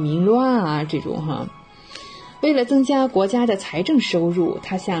这个民乱啊这种哈。为了增加国家的财政收入，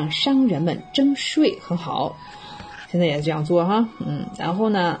他向商人们征税，很好，现在也这样做哈。然后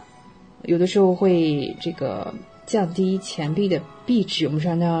呢，有的时候会这个降低钱币的币值，我们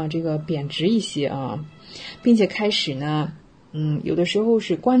说让这个贬值一些啊，并且开始呢，有的时候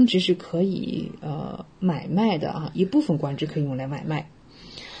是官职是可以买卖的啊，一部分官职可以用来买卖。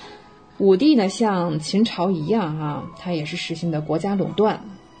武帝呢，像秦朝一样啊，他也是实行的国家垄断，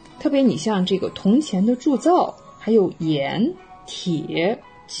特别你像这个铜钱的铸造，还有盐、铁、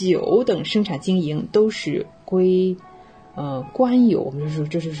酒等生产经营，都是归官有，我们就说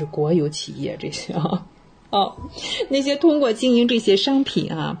这就是国有企业这些啊。那些通过经营这些商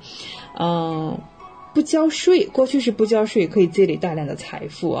品啊，不交税，过去是不交税，可以积累大量的财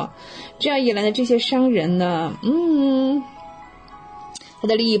富啊。这样一来呢，这些商人呢，他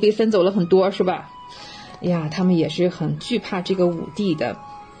的利益被分走了很多，是吧？他们也是很惧怕这个武帝的，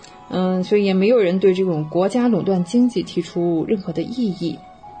所以也没有人对这种国家垄断经济提出任何的异议。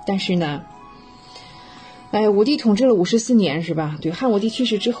但是呢，武帝统治了54年，是吧？对，汉武帝去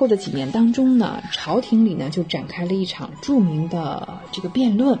世之后的几年当中呢，朝廷里呢就展开了一场著名的这个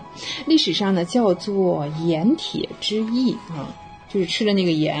辩论，历史上呢叫做盐铁之议啊，就是吃了那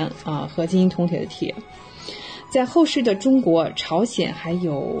个盐啊和金银铜铁的铁。在后世的中国、朝鲜还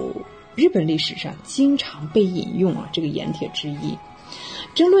有日本历史上经常被引用啊这个盐铁之议。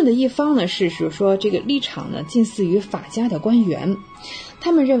争论的一方呢是说这个立场呢近似于法家的官员，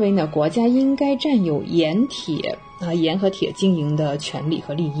他们认为呢国家应该占有盐和铁经营的权利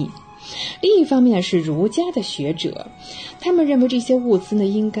和利益。另一方面呢是儒家的学者，他们认为这些物资呢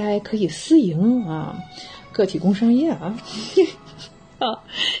应该可以私营啊，个体工商业啊。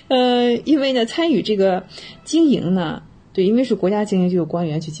因为呢参与这个经营呢，对，因为是国家经营就有官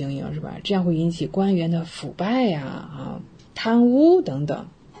员去经营，是吧？这样会引起官员的腐败贪污等等。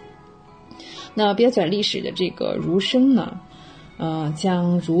那编纂历史的这个儒生呢，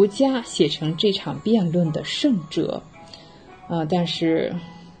将儒家写成这场辩论的胜者，但是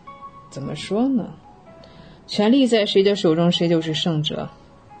怎么说呢？权力在谁的手中，谁就是胜者。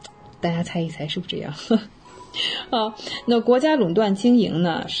大家猜一猜是不是这样？那国家垄断经营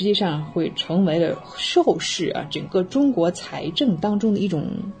呢，实际上会成为了后世整个中国财政当中的一种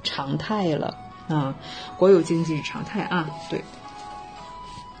常态了啊，国有经济是常态啊。对，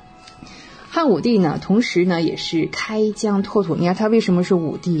汉武帝呢，同时呢也是开疆拓土。你看他为什么是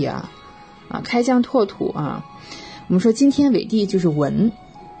武帝啊？开疆拓土啊。我们说今天伟帝就是文，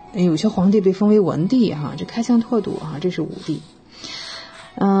有些皇帝被封为文帝哈，这开疆拓土哈，这是武帝。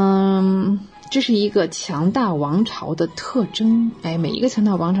这是一个强大王朝的特征，每一个强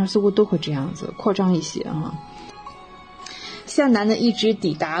大王朝似乎都会这样子扩张一些哈。向南呢一直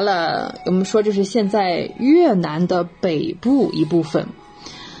抵达了，我们说这是现在越南的北部一部分。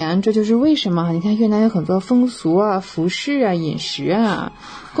这就是为什么你看越南有很多风俗啊、服饰啊、饮食啊，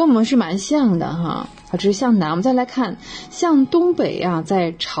跟我们是蛮像的哈。这是向南，我们再来看向东北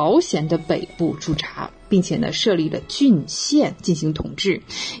在朝鲜的北部驻扎，并且呢设立了郡县进行统治，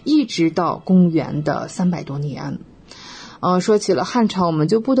一直到公元的300多年。说起了汉朝，我们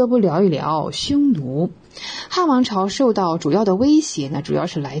就不得不聊一聊匈奴。汉王朝受到主要的威胁呢，主要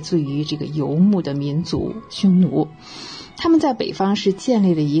是来自于这个游牧的民族匈奴。他们在北方是建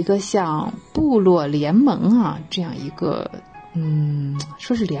立了一个像部落联盟这样一个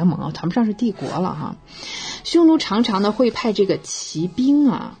说是联盟谈不上是帝国了哈。匈奴常常呢会派这个骑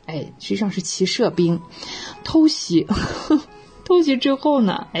兵实际上是骑射兵偷袭偷袭之后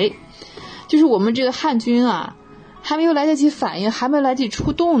呢就是我们这个汉军还没有来得及反应，还没来得及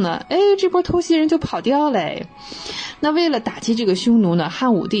出动呢，这波偷袭人就跑掉了。那为了打击这个匈奴呢，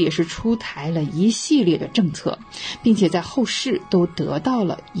汉武帝也是出台了一系列的政策，并且在后世都得到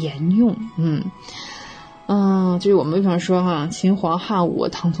了沿用。就是我们为什么说哈，秦皇汉武、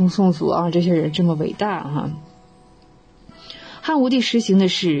唐宗宋祖啊，这些人这么伟大哈。汉武帝实行的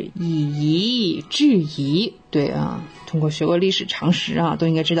是以夷制夷，对啊，通过学过历史常识啊，都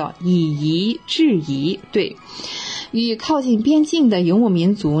应该知道以夷制夷。对，与靠近边境的游牧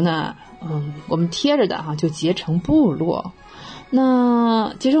民族呢，我们贴着的哈，就结成部落。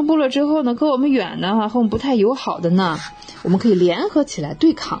那结成部落之后呢，和我们远的哈，和我们不太友好的呢，我们可以联合起来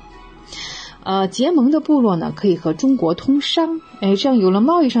对抗。结盟的部落呢，可以和中国通商，这样有了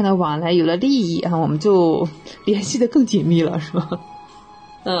贸易上的往来，有了利益啊，我们就联系得更紧密了，是吧？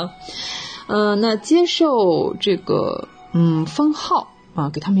那接受这个封号啊，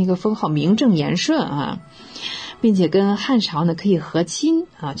给他们一个封号，名正言顺啊，并且跟汉朝呢可以和亲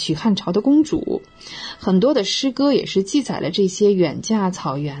啊，娶汉朝的公主。很多的诗歌也是记载了这些远嫁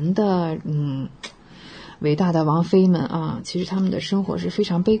草原的伟大的王妃们啊，其实他们的生活是非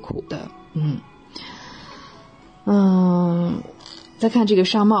常悲苦的。再看这个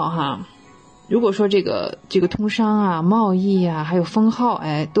商贸哈，如果说这个通商啊、贸易啊，还有封号，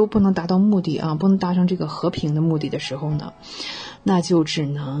都不能达到目的啊，不能达成这个和平的目的的时候呢，那就只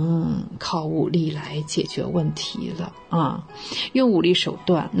能靠武力来解决问题了啊，用武力手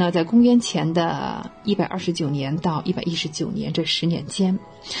段。那在公元前的129年到119年这10年间，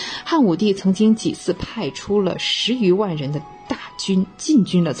汉武帝曾经几次派出了10余万人的大军进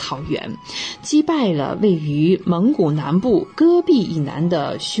军了草原，击败了位于蒙古南部戈壁以南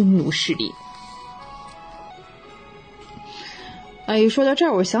的匈奴势力。说到这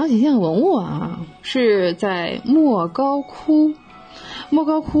儿，我想起一件文物啊，是在莫高窟。莫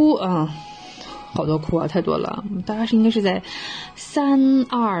高窟啊，好多窟啊，太多了。大概是应该是在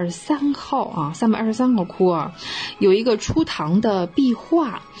323号啊，323号窟啊，有一个初唐的壁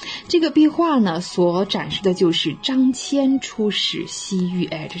画。这个壁画呢，所展示的就是张骞出使西域，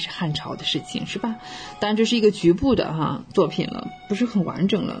这是汉朝的事情，是吧？当然这是一个局部的作品了，不是很完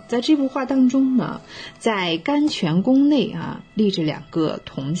整了。在这幅画当中呢，在甘泉宫内立着2个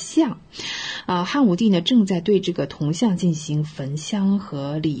铜像，汉武帝呢正在对这个铜像进行焚香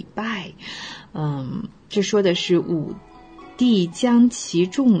和礼拜。这说的是武帝将其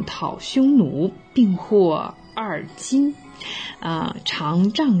众讨匈奴，并获2金。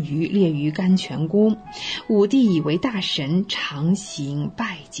长丈余列于甘泉宫，武帝以为大神，常行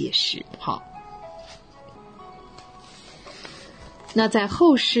拜谒时。好，那在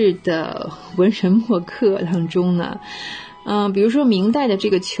后世的文人墨客当中呢，比如说明代的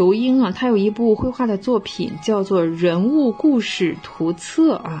这个仇英啊，他有一部绘画的作品叫做《人物故事图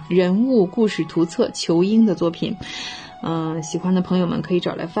册》啊，《人物故事图册》，仇英的作品。喜欢的朋友们可以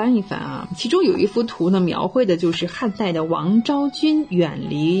找来翻一翻啊。其中有一幅图呢，描绘的就是汉代的王昭君远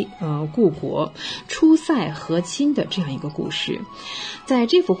离故国，出塞和亲的这样一个故事。在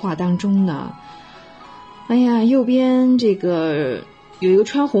这幅画当中呢，右边这个有一个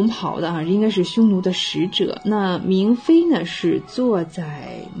穿红袍的啊，应该是匈奴的使者。那明妃呢是坐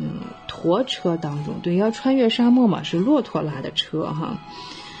在驼车当中，对，要穿越沙漠嘛，是骆驼拉的车哈。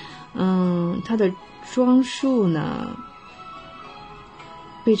她的装束呢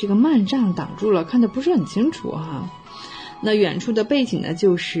被这个幔帐挡住了，看得不是很清楚哈。那远处的背景呢，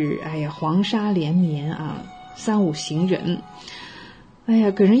就是黄沙连绵啊，3、5行人，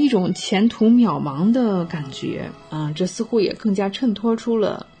给人一种前途渺茫的感觉啊。这似乎也更加衬托出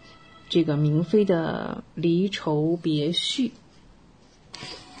了这个明妃的离愁别绪。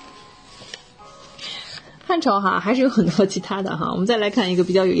汉朝还是有很多其他的我们再来看一个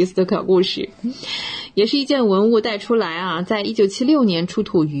比较有意思的小故事，也是一件文物带出来啊，在1976年出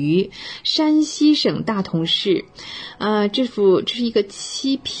土于山西省大同市。这是一个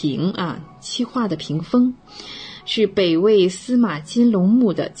漆瓶啊，漆画的屏风，是北魏司马金龙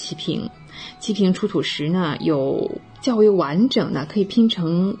墓的漆瓶。漆瓶出土时呢，有较为完整的，可以拼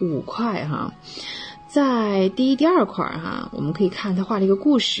成5块哈。在第1、第2块我们可以看他画了一个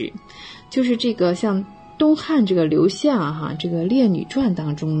故事，就是这个像东汉这个刘向这个《列女传》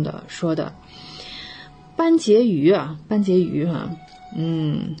当中的说的班婕妤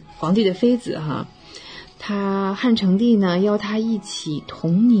皇帝的妃子他汉成帝呢邀他一起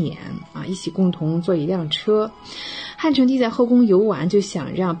同辇一起共同坐一辆车。汉成帝在后宫游玩，就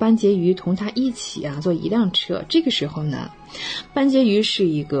想让班婕妤同他一起坐一辆车。这个时候呢，班婕妤是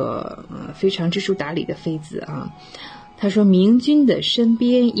一个非常知书达理的妃子他说明君的身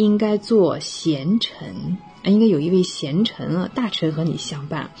边应该做贤臣，应该有一位贤臣大臣和你相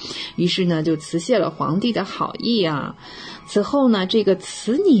伴。于是呢就辞谢了皇帝的好意此后呢，这个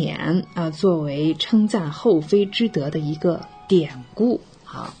辞辇作为称赞后妃之德的一个典故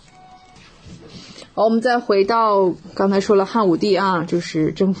好，我们再回到刚才说了汉武帝啊，就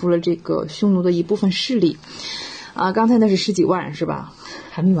是征服了这个匈奴的一部分势力啊，刚才那是10几万是吧？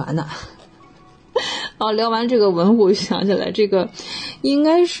还没完呢。好，聊完这个文武，想起来这个应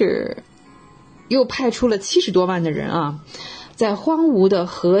该是又派出了70多万的人啊，在荒芜的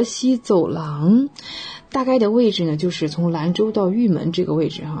河西走廊，大概的位置呢，就是从兰州到玉门这个位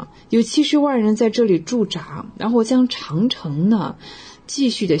置哈，有70万人在这里驻扎，然后将长城呢继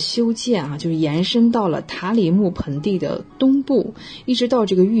续的修建啊，就是延伸到了塔里木盆地的东部，一直到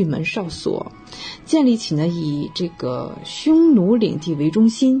这个玉门哨所，建立起呢以这个匈奴领地为中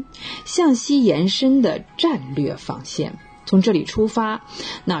心向西延伸的战略防线。从这里出发，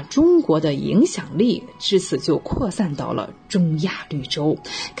那中国的影响力至此就扩散到了中亚绿洲，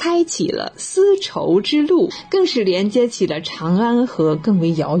开启了丝绸之路，更是连接起了长安和更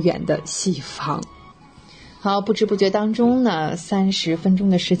为遥远的西方。好，不知不觉当中呢，30分钟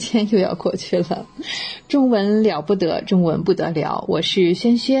的时间又要过去了。中文了不得，中文不得了，我是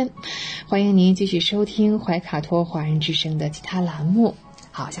轩轩，欢迎您继续收听怀卡托华人之声的其他栏目。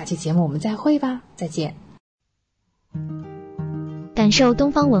好，下期节目我们再会吧，再见。感受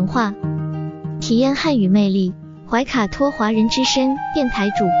东方文化，体验汉语魅力。怀卡托华人之声电台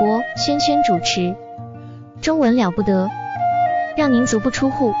主播轩轩主持，中文了不得，让您足不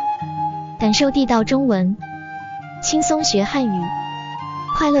出户，感受地道中文，轻松学汉语，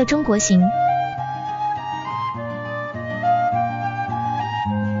快乐中国行。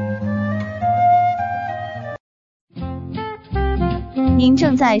您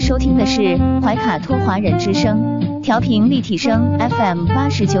正在收听的是怀卡托华人之声，调频立体声 FM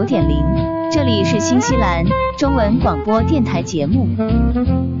 89.0，这里是新西兰中文广播电台节目。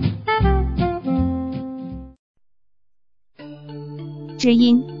知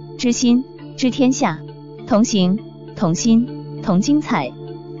音、知心、知天下，同行、同心、同精彩。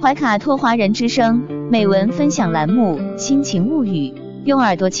怀卡托华人之声美文分享栏目《心情物语》，用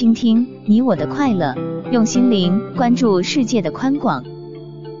耳朵倾听你我的快乐，用心灵关注世界的宽广。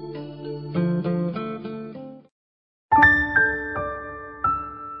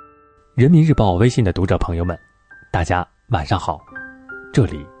人民日报微信的读者朋友们，大家晚上好，这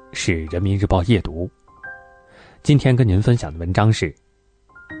里是人民日报夜读。今天跟您分享的文章是：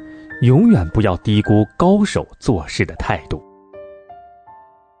永远不要低估高手做事的态度。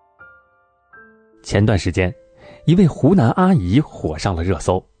前段时间，一位湖南阿姨火上了热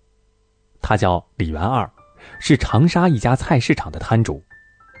搜，她叫李元二，是长沙一家菜市场的摊主。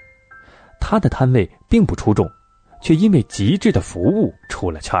她的摊位并不出众，却因为极致的服务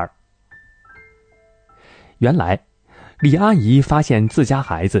出了圈儿。原来，李阿姨发现自家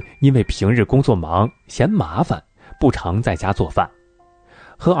孩子因为平日工作忙，嫌麻烦，不常在家做饭。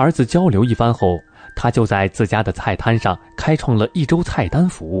和儿子交流一番后，她就在自家的菜摊上开创了1周菜单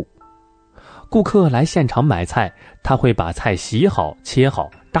服务。顾客来现场买菜，她会把菜洗好、切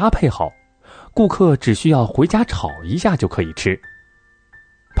好、搭配好，顾客只需要回家炒一下就可以吃。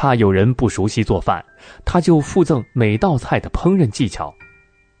怕有人不熟悉做饭，她就附赠每道菜的烹饪技巧。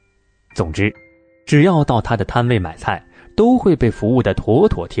总之，只要到他的摊位买菜，都会被服务得妥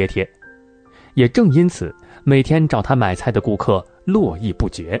妥帖帖。也正因此，每天找他买菜的顾客络绎不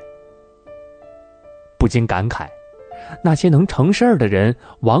绝。不禁感慨，那些能成事儿的人，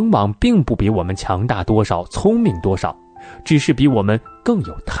往往并不比我们强大多少、聪明多少，只是比我们更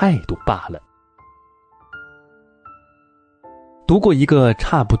有态度罢了。读过一个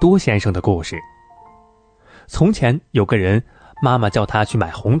差不多先生的故事。从前有个人，妈妈叫他去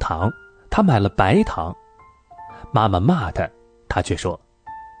买红糖，他买了白糖，妈妈骂他，他却说：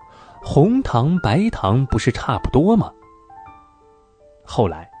红糖白糖不是差不多吗？后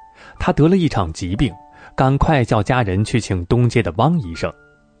来他得了一场疾病，赶快叫家人去请东街的汪医生。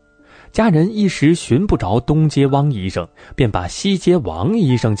家人一时寻不着东街汪医生，便把西街王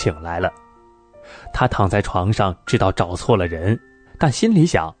医生请来了。他躺在床上，知道找错了人，但心里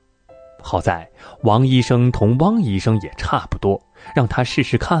想，好在王医生同汪医生也差不多，让他试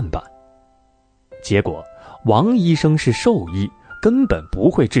试看吧。结果王医生是兽医，根本不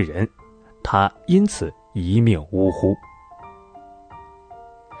会治人，他因此一命呜呼。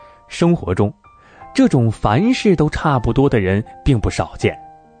生活中，这种凡事都差不多的人并不少见。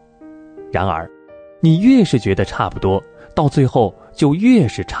然而，你越是觉得差不多，到最后就越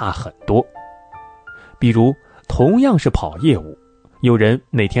是差很多。比如，同样是跑业务，有人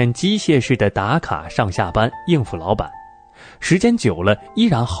每天机械式的打卡上下班应付老板，时间久了依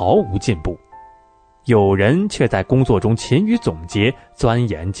然毫无进步。有人却在工作中勤于总结，钻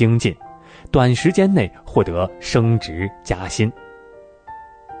研精进，短时间内获得升职加薪。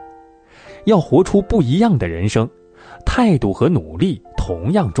要活出不一样的人生，态度和努力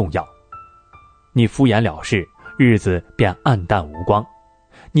同样重要。你敷衍了事，日子便暗淡无光；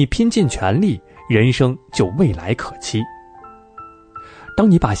你拼尽全力，人生就未来可期。当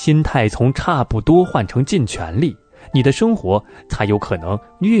你把心态从差不多换成尽全力，你的生活才有可能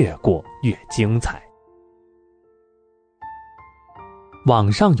越过越精彩。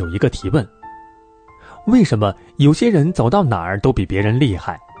网上有一个提问：为什么有些人走到哪儿都比别人厉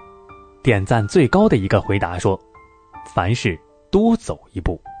害？点赞最高的一个回答说：凡事多走一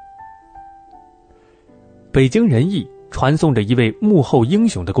步。北京人艺传颂着一位幕后英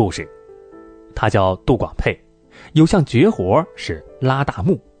雄的故事，他叫杜广沛，有项绝活是拉大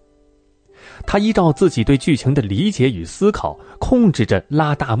幕。他依照自己对剧情的理解与思考，控制着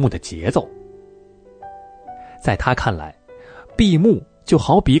拉大幕的节奏。在他看来，闭幕就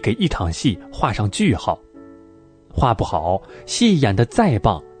好比给一场戏画上句号，画不好，戏演得再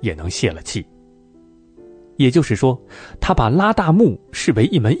棒也能泄了气。也就是说，他把拉大幕视为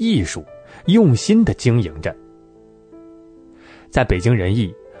一门艺术，用心地经营着。在北京人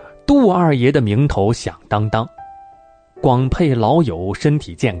艺，杜二爷的名头响当当。广沛老友身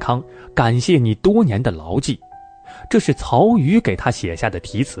体健康，感谢你多年的牢记。这是曹禺给他写下的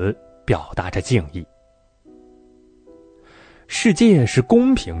题词，表达着敬意。世界是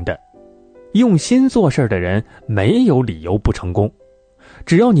公平的，用心做事的人没有理由不成功。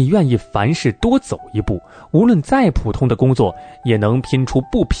只要你愿意凡事多走一步，无论再普通的工作，也能拼出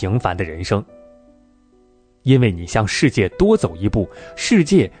不平凡的人生。因为你向世界多走一步，世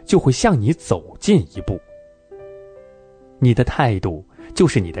界就会向你走近一步。你的态度就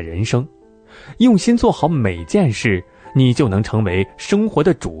是你的人生，用心做好每件事，你就能成为生活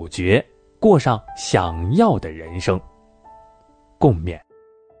的主角，过上想要的人生。共勉。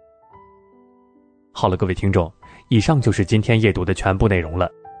好了，各位听众，以上就是今天夜读的全部内容了，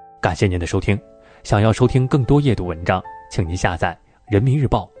感谢您的收听。想要收听更多夜读文章，请您下载人民日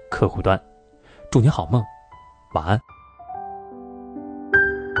报客户端。祝您好梦，晚安。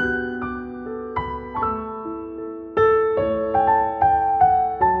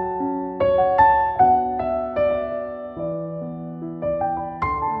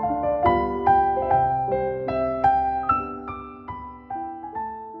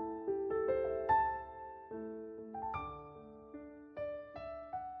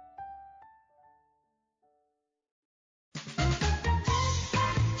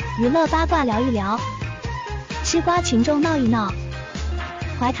娱乐八卦聊一聊，吃瓜群众闹一闹。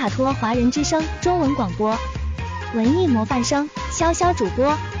怀卡托华人之声中文广播，文艺模范生潇潇主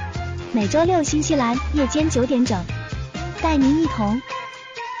播，每周六新西兰夜间9点整，带您一同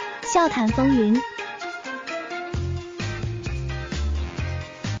笑谈风云。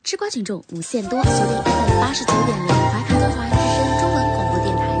吃瓜群众无限多，锁定 FM89.0怀卡托华人之声中文广播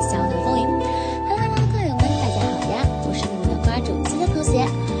电台笑谈风云。Hello， 瓜友们，大家好呀，我是你们的瓜主鸡的同学。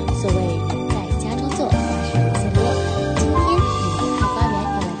所谓人在家中坐，瓜是无限多。今天你们的菜瓜园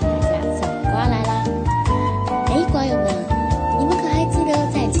又来给大家送瓜来啦。瓜友们，你们可还记得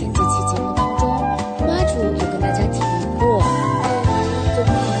在前几期节目当中，瓜主有跟大家提过综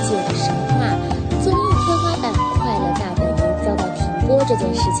艺界的神话，综艺天花板快乐大本营遭到停播这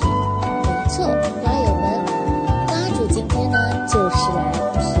件事情。没错，瓜友们，瓜主今天呢就是来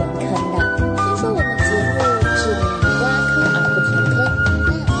填坑的。虽说我们节目致力于挖坑而不填坑，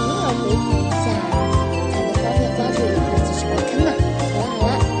但偶尔回填一下，才能方便瓜主以后继续挖坑呢。好了，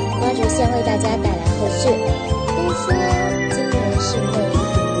瓜主先为大家带来后续。都说今年是内一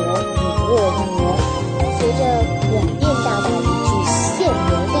顶流，女卧一年。随着广电大大一句限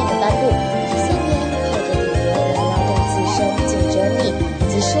流令的颁布，今年靠着顶流来拉动自身竞争力以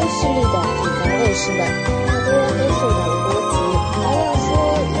及收视率的地方卫视们，大多都受到了波及。而要说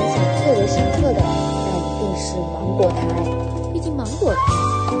影响最为深刻的，那一定是芒果台。毕竟芒果台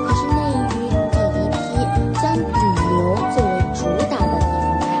可是内娱第一批将顶流作为主打的地方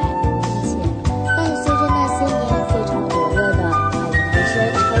台，并且伴随着那些年非常火热的快乐男生、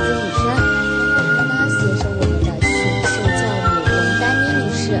超级女生，还呢携手我们的迅速教女王丹妮女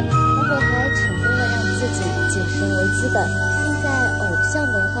士，芒果台成功的让自己晋升为资本，并在偶像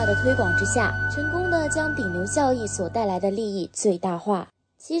文化的推广之下，成功的将顶流效益所带来的利益最大化。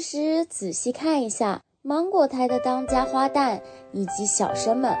其实仔细看一下，芒果台的当家花旦以及小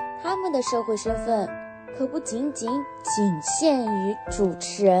生们，他们的社会身份可不仅限于主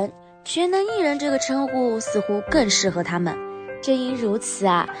持人，全能艺人这个称呼似乎更适合他们。正因如此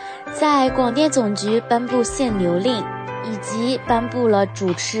啊，在广电总局颁布限流令以及颁布了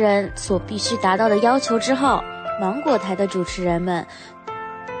主持人所必须达到的要求之后，芒果台的主持人们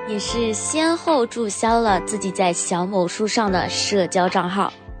也是先后注销了自己在小某书上的社交账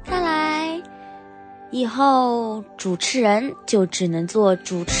号。看来以后主持人就只能做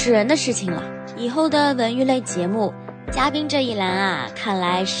主持人的事情了。以后的文娱类节目，嘉宾这一栏啊，看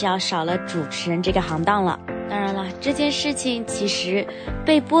来是要少了主持人这个行当了。当然了，这件事情其实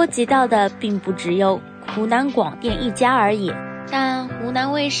被波及到的并不只有湖南广电一家而已，但湖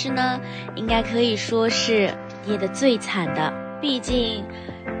南卫视呢，应该可以说是跌得最惨的。毕竟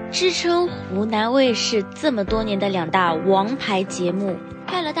支撑湖南卫视这么多年的2大王牌节目《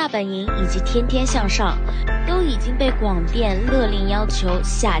快乐大本营》以及《天天向上》都已经被广电勒令要求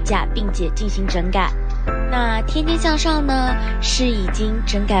下架，并且进行整改。那《天天向上》呢，是已经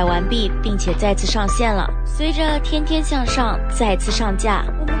整改完毕，并且再次上线了。随着《天天向上》再次上架，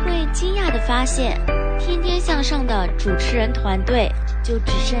我们会惊讶地发现，《天天向上》的主持人团队就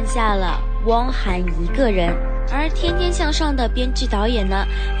只剩下了汪涵一个人。而《天天向上》的编剧导演呢，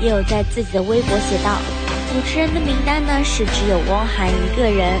也有在自己的微博写道，主持人的名单呢是只有汪涵一个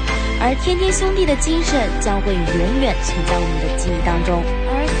人，而天天兄弟的精神将会永远存在我们的记忆当中。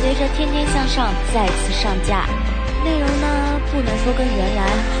而随着《天天向上》再次上架，内容呢不能说跟原来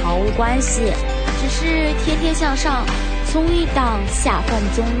毫无关系，只是《天天向上》从一档下饭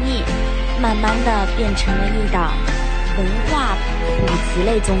综艺，慢慢的变成了一档文化普及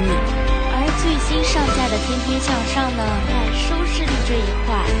类综艺。而最新上架的《天天向上》呢，在收视率这一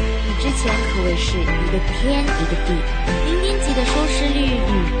块与之前可谓是一个天一个地，0点几的收视率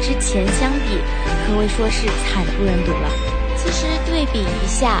与之前相比，可谓说是惨不忍睹了。其实对比一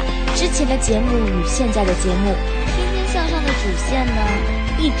下之前的节目与现在的节目，《天天向上》的主线呢，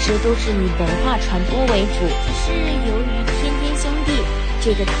一直都是以文化传播为主，只是由于天天兄弟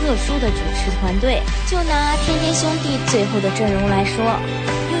这个特殊的主持团队，就拿天天兄弟最后的阵容来说，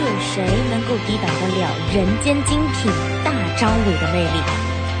又有谁能够抵挡得了人间精品大张伟的魅力？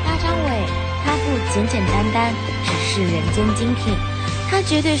大张伟他不简简单单只是人间精品，他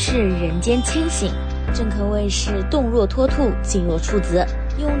绝对是人间清醒，正可谓是动若脱兔，静若处子，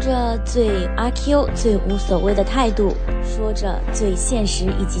用着最阿 Q 最无所谓的态度，说着最现实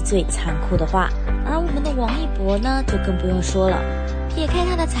以及最残酷的话。而我们的王一博呢，就更不用说了，撇开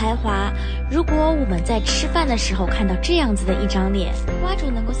他的才华，如果我们在吃饭的时候看到这样子的一张脸，瓜主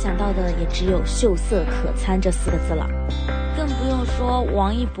能够想到的也只有秀色可餐这4个字了。更不用说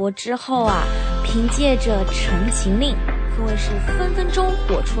王一博之后啊，凭借着《陈情令》可谓是分分钟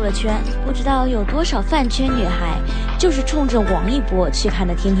火出了圈，不知道有多少饭圈女孩就是冲着王一博去看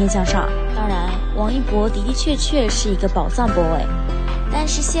的《天天向上》。当然王一博的的确确是一个宝藏 boy， 但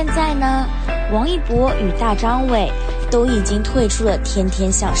是现在呢，王一博与大张伟都已经退出了《天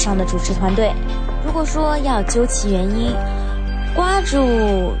天向上》的主持团队。如果说要究其原因，瓜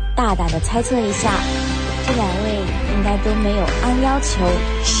主大胆的猜测一下，这2位应该都没有按要求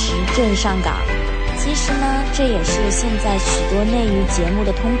持证上岗。其实呢，这也是现在许多内娱节目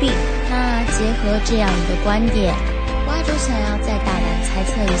的通病。那结合这样一个观点，瓜主想要再大胆猜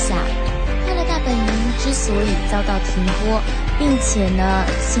测一下，《快乐大本营》之所以遭到停播，并且呢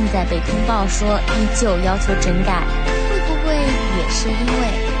现在被通报说依旧要求整改，会不会也是因为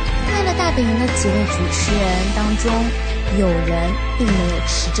《快乐大本营》的几位主持人当中有人并没有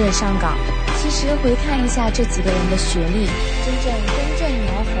持证上岗？其实回看一下这几个人的学历，真正根正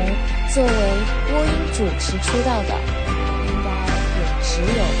苗红作为播音主持出道的，应该也只有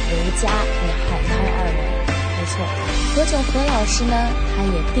刘佳和海涛2人。没错，何炅何老师呢，他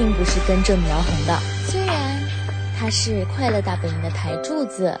也并不是根正苗红的，虽然他是《快乐大本营》的台柱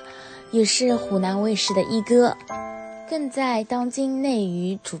子，也是湖南卫视的一哥，更在当今内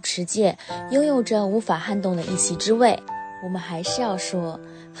娱主持界拥有着无法撼动的一席之位。我们还是要说，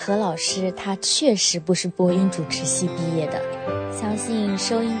何老师他确实不是播音主持系毕业的，相信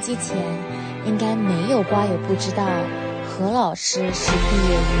收音机前应该没有瓜友不知道何老师是毕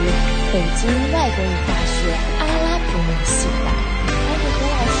业于北京外国语大学阿拉伯语系的。而与何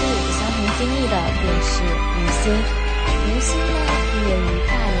老师有着相同经历的便是吴昕。吴昕呢，毕业于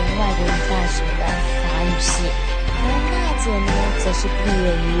大连外国语大学的法语系，而娜姐呢，则是毕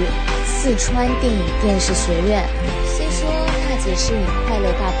业于四川电影电视学院。虽说娜姐是以《快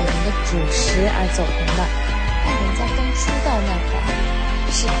乐大本营》的主持而走红的，但人家刚出道那会儿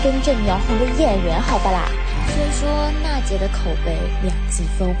是根正苗红的演员，好吧啦。虽说娜姐的口碑两极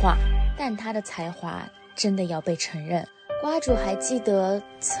分化，但她的才华真的要被承认。瓜主还记得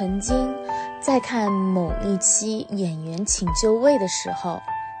曾经在看某一期《演员请就位》的时候，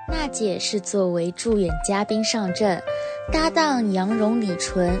娜姐是作为助演嘉宾上阵，搭档杨蓉、李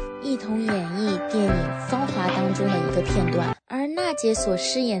纯一同演绎电影《芳华》当中的一个片段，而娜姐所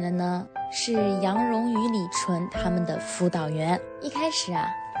饰演的呢，是杨蓉与李纯他们的辅导员。一开始啊，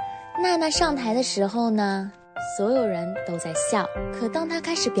娜娜上台的时候呢，所有人都在笑，可当她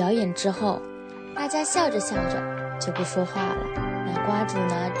开始表演之后，大家笑着笑着就不说话了。那瓜主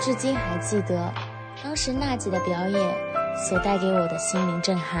呢，至今还记得当时娜姐的表演所带给我的心灵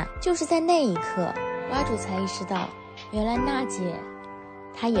震撼。就是在那一刻，瓜主才意识到，原来娜姐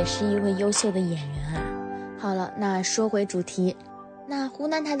她也是一位优秀的演员啊。好了，那说回主题，那湖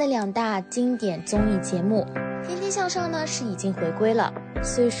南台的2大经典综艺节目《天天向上》呢是已经回归了。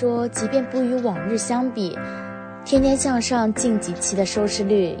虽说即便不与往日相比，《天天向上》近几期的收视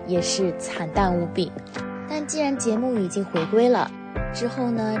率也是惨淡无比，但既然节目已经回归了，之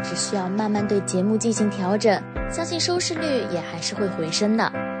后呢只需要慢慢对节目进行调整，相信收视率也还是会回升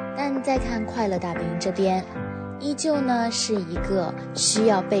的。但再看快乐大本营这边，依旧呢是一个需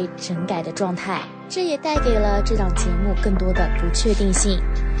要被整改的状态，这也带给了这档节目更多的不确定性。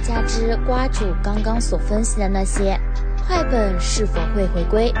加之瓜主刚刚所分析的那些，快本是否会回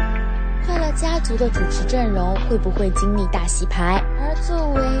归，快乐家族的主持阵容会不会经历大洗牌，而作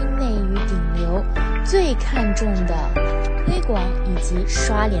为内娱顶流最看重的推广以及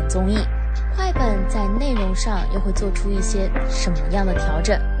刷脸综艺，快本在内容上又会做出一些什么样的调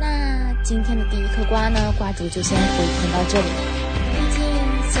整。那今天的第一颗瓜呢，瓜主就先回填到这里，毕竟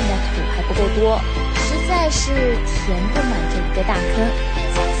现在土还不够多，实在是填不满这一个大坑。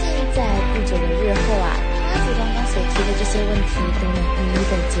相信在不久的日后啊，瓜主刚刚所提的这些问题都能一一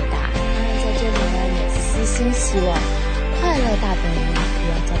被解答。那么在这里呢，也私心希望快乐大本营不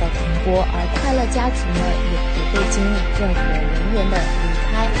要遭到停播，而快乐家族呢也不会经历任何人员的离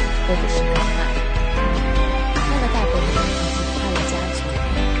开或者是更换。快乐大本营以及快乐家族，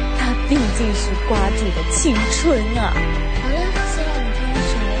它毕竟是瓜主的青春啊。好了，先让我们听一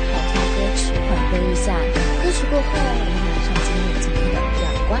首好听的歌曲缓和一下，歌曲过后我们马上进入今天的两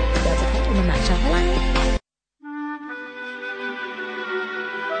瓜，不要走开，我们马上回来。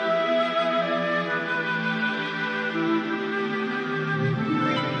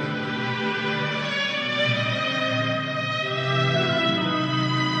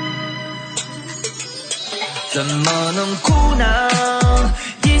怎么能哭呢？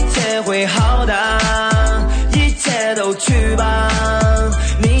一切会好的，一切都去吧，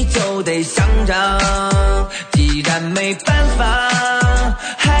你就得想着，既然没办法，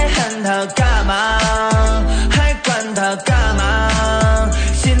还恨他干嘛？还管他干嘛？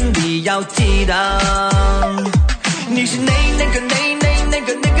心里要记得，你是那个阳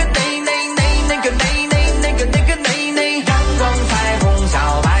光彩虹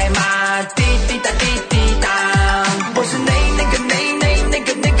小白马，滴滴答滴滴答。我是那个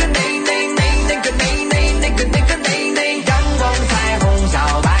阳光彩虹小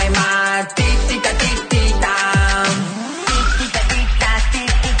白马，滴滴答滴滴答，滴滴答滴答滴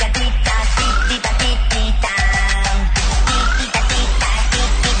滴答滴答滴滴答滴滴答，滴滴答滴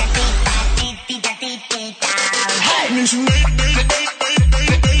答滴滴答滴滴答。你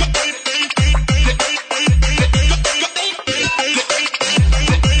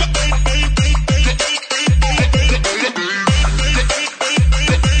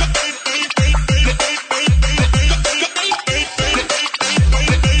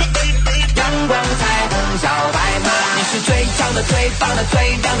是最棒的、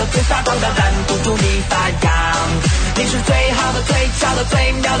最亮的、最发光的，拦不住你发芽。你是最好的、最俏的、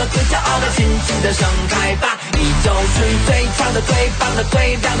最妙的、最骄傲的，尽情的盛开吧！你就是最强的、最棒的、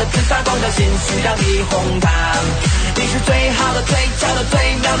最亮的、最发光的，心需让你红它。你是最好的、最俏的、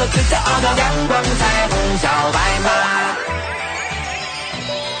最妙的、最骄傲的，阳光彩虹小白马。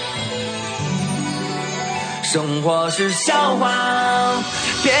生活是笑话，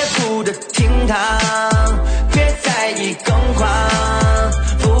别哭着听它，别在意更狂，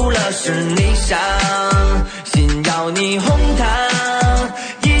负了是你伤，心要你哄它，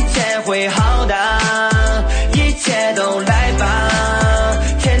一切会好的，一切都来吧，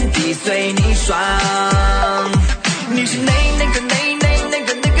天地随你爽。你是那个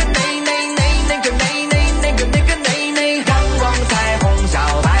阳光彩虹小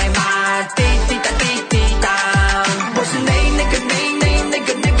白马，滴滴答滴滴答。我是那个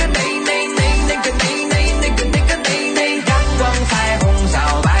阳光彩虹小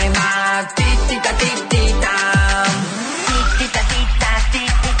白马，滴滴答滴滴答，滴滴答滴答滴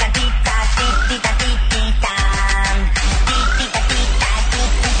滴答滴答滴滴答滴滴答，滴滴答滴答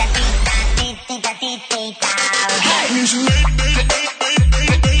滴滴答滴滴答。你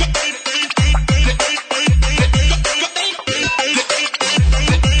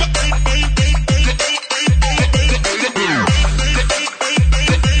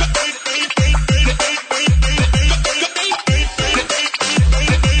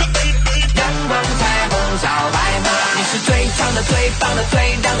是最棒的、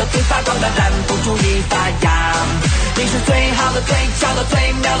最亮的、最发光的，拦不住你发芽。你是最好的、最俏的、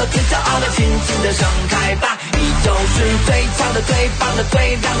最妙的、最骄傲的，尽情的盛开吧！你就是最强的、最棒的、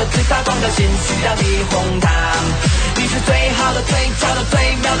最亮的、最发光的星，需要你哄它。你是最好的、最俏的、最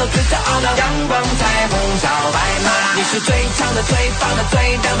妙的、最骄傲的，阳光彩虹小白马。你是最强的、最棒的、最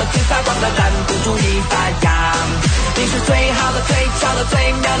亮的、最发光的，拦不住你发芽。你是最好的、最俏的、最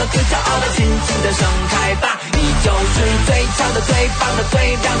妙的、最骄傲的，尽情的盛开吧！你就是最强的、最棒的、最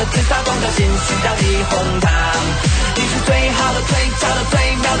亮的、最发光的星，需要你哄它。你是最好的、最俏的、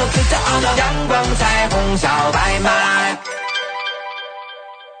最妙的、最骄傲的，阳光彩虹小白马。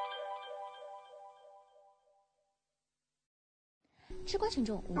吃瓜群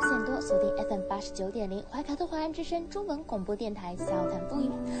众无限多，锁定 FM 89.0怀卡托华人之声中文广播电台，笑谈风云。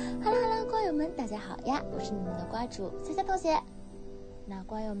哈喽，瓜友们，大家好呀！我是你们的瓜主夏夏同学。那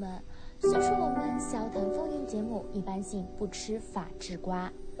瓜友们，虽说我们笑谈风云节目一般性不吃法治瓜，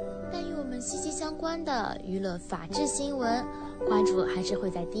但与我们息息相关的娱乐法治新闻，瓜主还是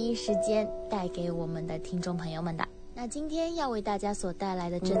会在第一时间带给我们的听众朋友们的。那今天要为大家所带来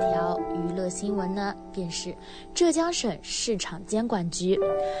的这条娱乐新闻呢，便是浙江省市场监管局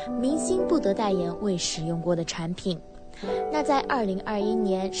明星不得代言未使用过的产品。那在2021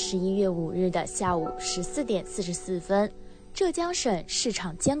年11月5日的下午14点44分，浙江省市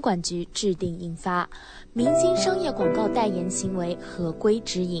场监管局制定印发《明星商业广告代言行为合规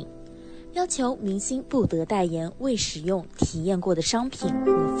指引》，要求明星不得代言未使用、体验过的商品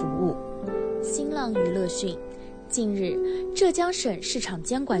和服务。新浪娱乐讯，近日，浙江省市场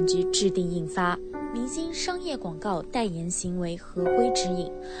监管局制定印发《明星商业广告代言行为合规指引》，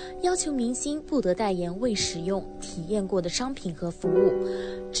要求明星不得代言未使用、体验过的商品和服务。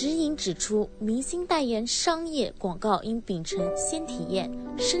指引指出，明星代言商业广告应秉承先体验、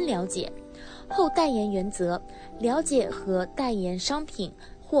深了解、后代言原则，了解和代言商品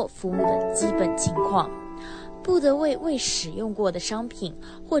或服务的基本情况。不得为未使用过的商品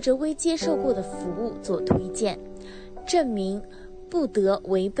或者未接受过的服务做推荐，证明不得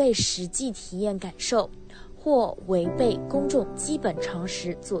违背实际体验感受或违背公众基本常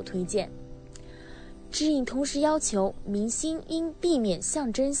识做推荐。指引同时要求明星应避免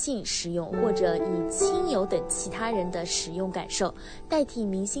象征性使用或者以亲友等其他人的使用感受代替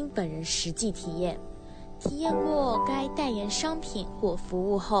明星本人实际体验。体验过该代言商品或服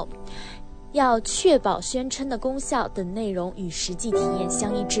务后，要确保宣称的功效等内容与实际体验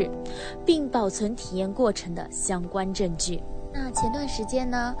相一致，并保存体验过程的相关证据。那前段时间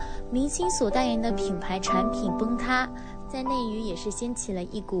呢，明星所代言的品牌产品崩塌，在内娱也是掀起了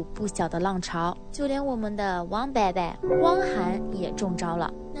一股不小的浪潮，就连我们的王伯伯汪涵也中招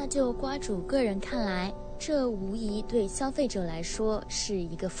了。那就瓜主个人看来，这无疑对消费者来说是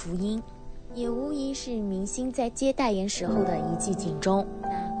一个福音，也无疑是明星在接代言时候的一记警钟。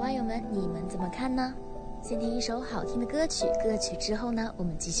那瓜友们，你们怎么看呢？先听一首好听的歌曲，歌曲之后呢，我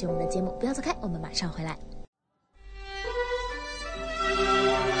们继续我们的节目，不要走开，我们马上回来。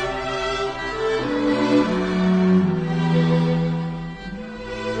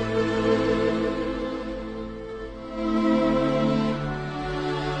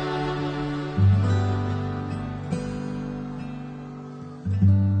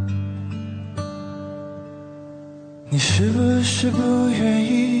你是不是不愿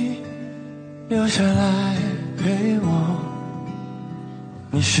意留下来陪我？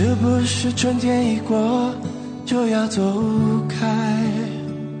你是不是春天一过就要走开？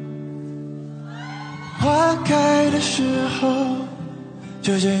花开的时候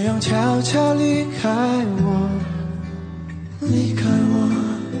就这样悄悄离开我，离开我，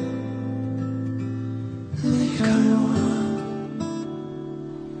离开我。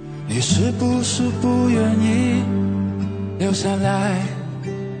你是不是不愿意留下来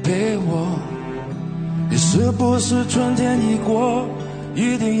陪我？你是不是春天一过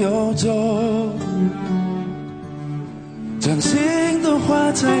一定要走？真心的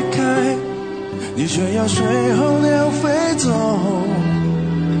花才开，你却要随候鸟飞走。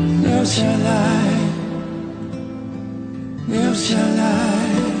留下来，留下来。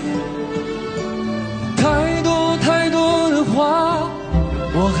太多太多的话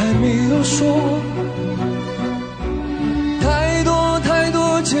我还没有说，太多太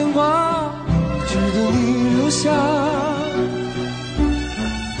多牵挂值得你留下。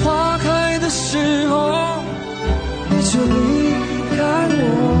花开的时候你就离开我，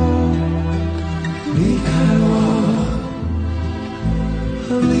离开我，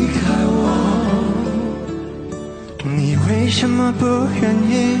离开我。你为什么不愿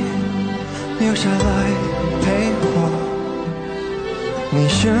意留下来陪我？你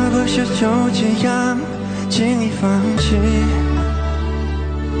是不是就这样轻易放弃？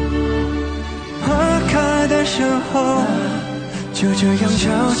花开的时候就这样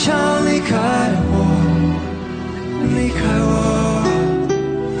悄悄离开我，离开我，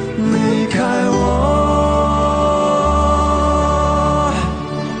离开我。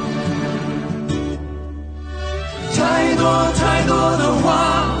太多太多的话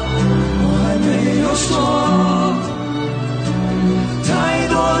我还没有说，太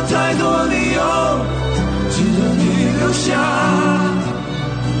多太多理由值得你留下。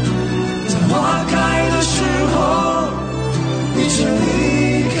在花开的时候你却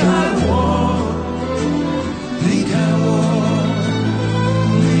离开我，离开我，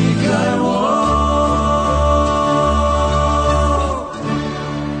离开我。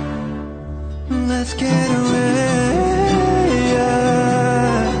Let's get away,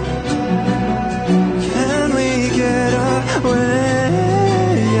 yeah. Can we get away,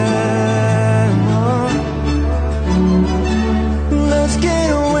 yeah. Let's get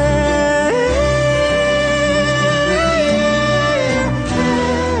away.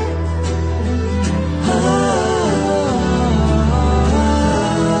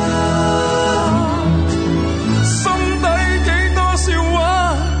心底幾多笑話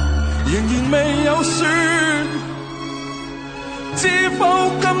仍然未有說，知否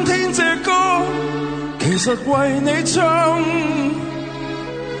今天這歌其實為你唱，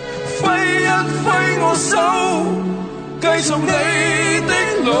揮一揮我手，繼續你的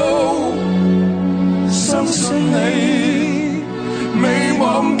路，相信你未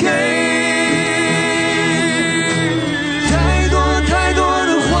忘記。太多太多的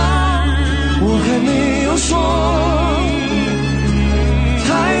話我還沒有說，太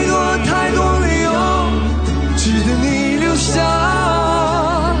多太多理由值得你留下。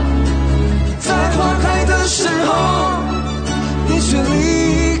在花開的時候你卻離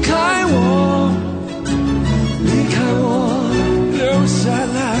開我，離開我留下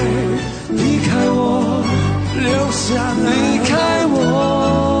來，離開我留下來，離開我。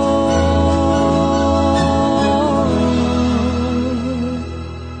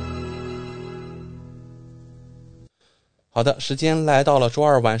好的，时间来到了周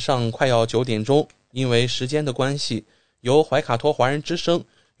二晚上快要9点钟，因为时间的关系，由怀卡托华人之声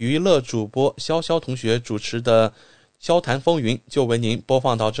娱乐主播潇潇同学主持的潇谈风云就为您播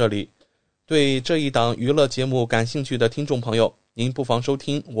放到这里。对这一档娱乐节目感兴趣的听众朋友，您不妨收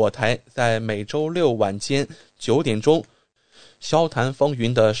听我台在每周六晚间9点钟潇谈风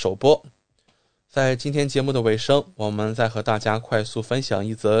云的首播。在今天节目的尾声，我们再和大家快速分享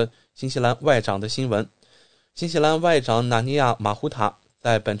一则新西兰外长的新闻。新西兰外长纳尼亚马胡塔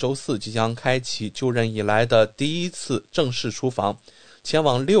在本周四即将开启就任以来的第一次正式出访，前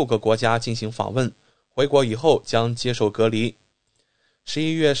往6个国家进行访问，回国以后将接受隔离。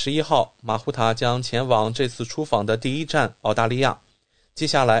11月11号，马胡塔将前往这次出访的第一站澳大利亚，接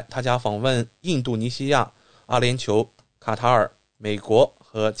下来他将访问印度尼西亚、阿联酋、卡塔尔、美国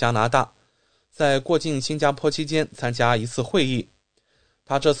和加拿大，在过境新加坡期间参加一次会议。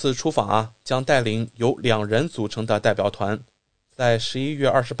他这次出访将带领由2人组成的代表团，在11月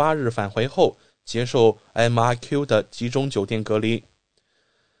28日返回后接受 MRQ 的集中酒店隔离。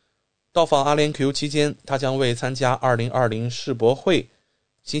到访阿联酋期间，他将为参加2020世博会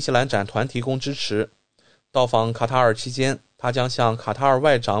新西兰展团提供支持。到访卡塔尔期间，他将向卡塔尔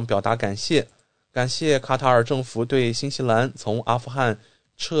外长表达感谢，感谢卡塔尔政府对新西兰从阿富汗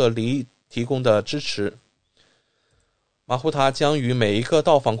撤离提供的支持。马胡塔将与每一个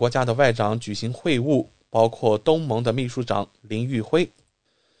到访国家的外长举行会晤，包括东盟的秘书长林玉辉。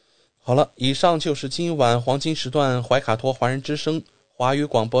好了，以上就是今晚黄金时段怀卡托华人之声华语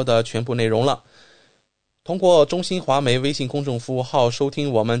广播的全部内容了。通过中新华媒微信公众服务号收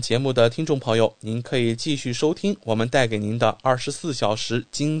听我们节目的听众朋友，您可以继续收听我们带给您的24小时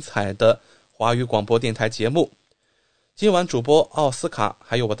精彩的华语广播电台节目。今晚主播奥斯卡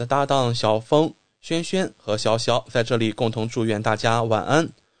还有我的搭档小峰、轩轩和潇潇在这里共同祝愿大家晚安。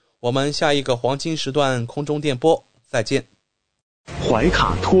我们下一个黄金时段空中电波再见。怀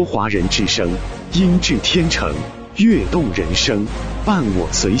卡托华人之声，音质天成，悦动人生，伴我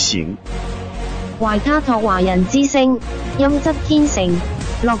隨行。懷卡托華人之聲，音質天成，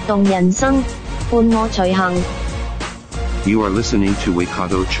樂動人生，伴我隨行。You are listening to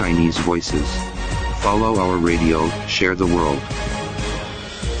Waikato Chinese Voices. Follow our radio, share the world.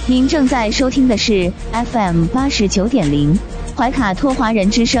 您正在收听的是 FM 89.0怀卡托华人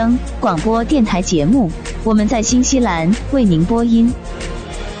之声广播电台节目，我们在新西兰为您播音。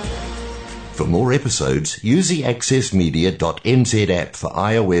For more episodes, use the accessmedia.nz app for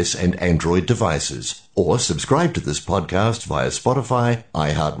iOS and Android devices, or subscribe to this podcast via Spotify,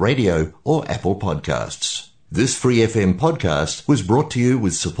 iHeartRadio, or Apple Podcasts. This Free FM podcast was brought to you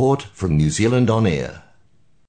with support from New Zealand On Air.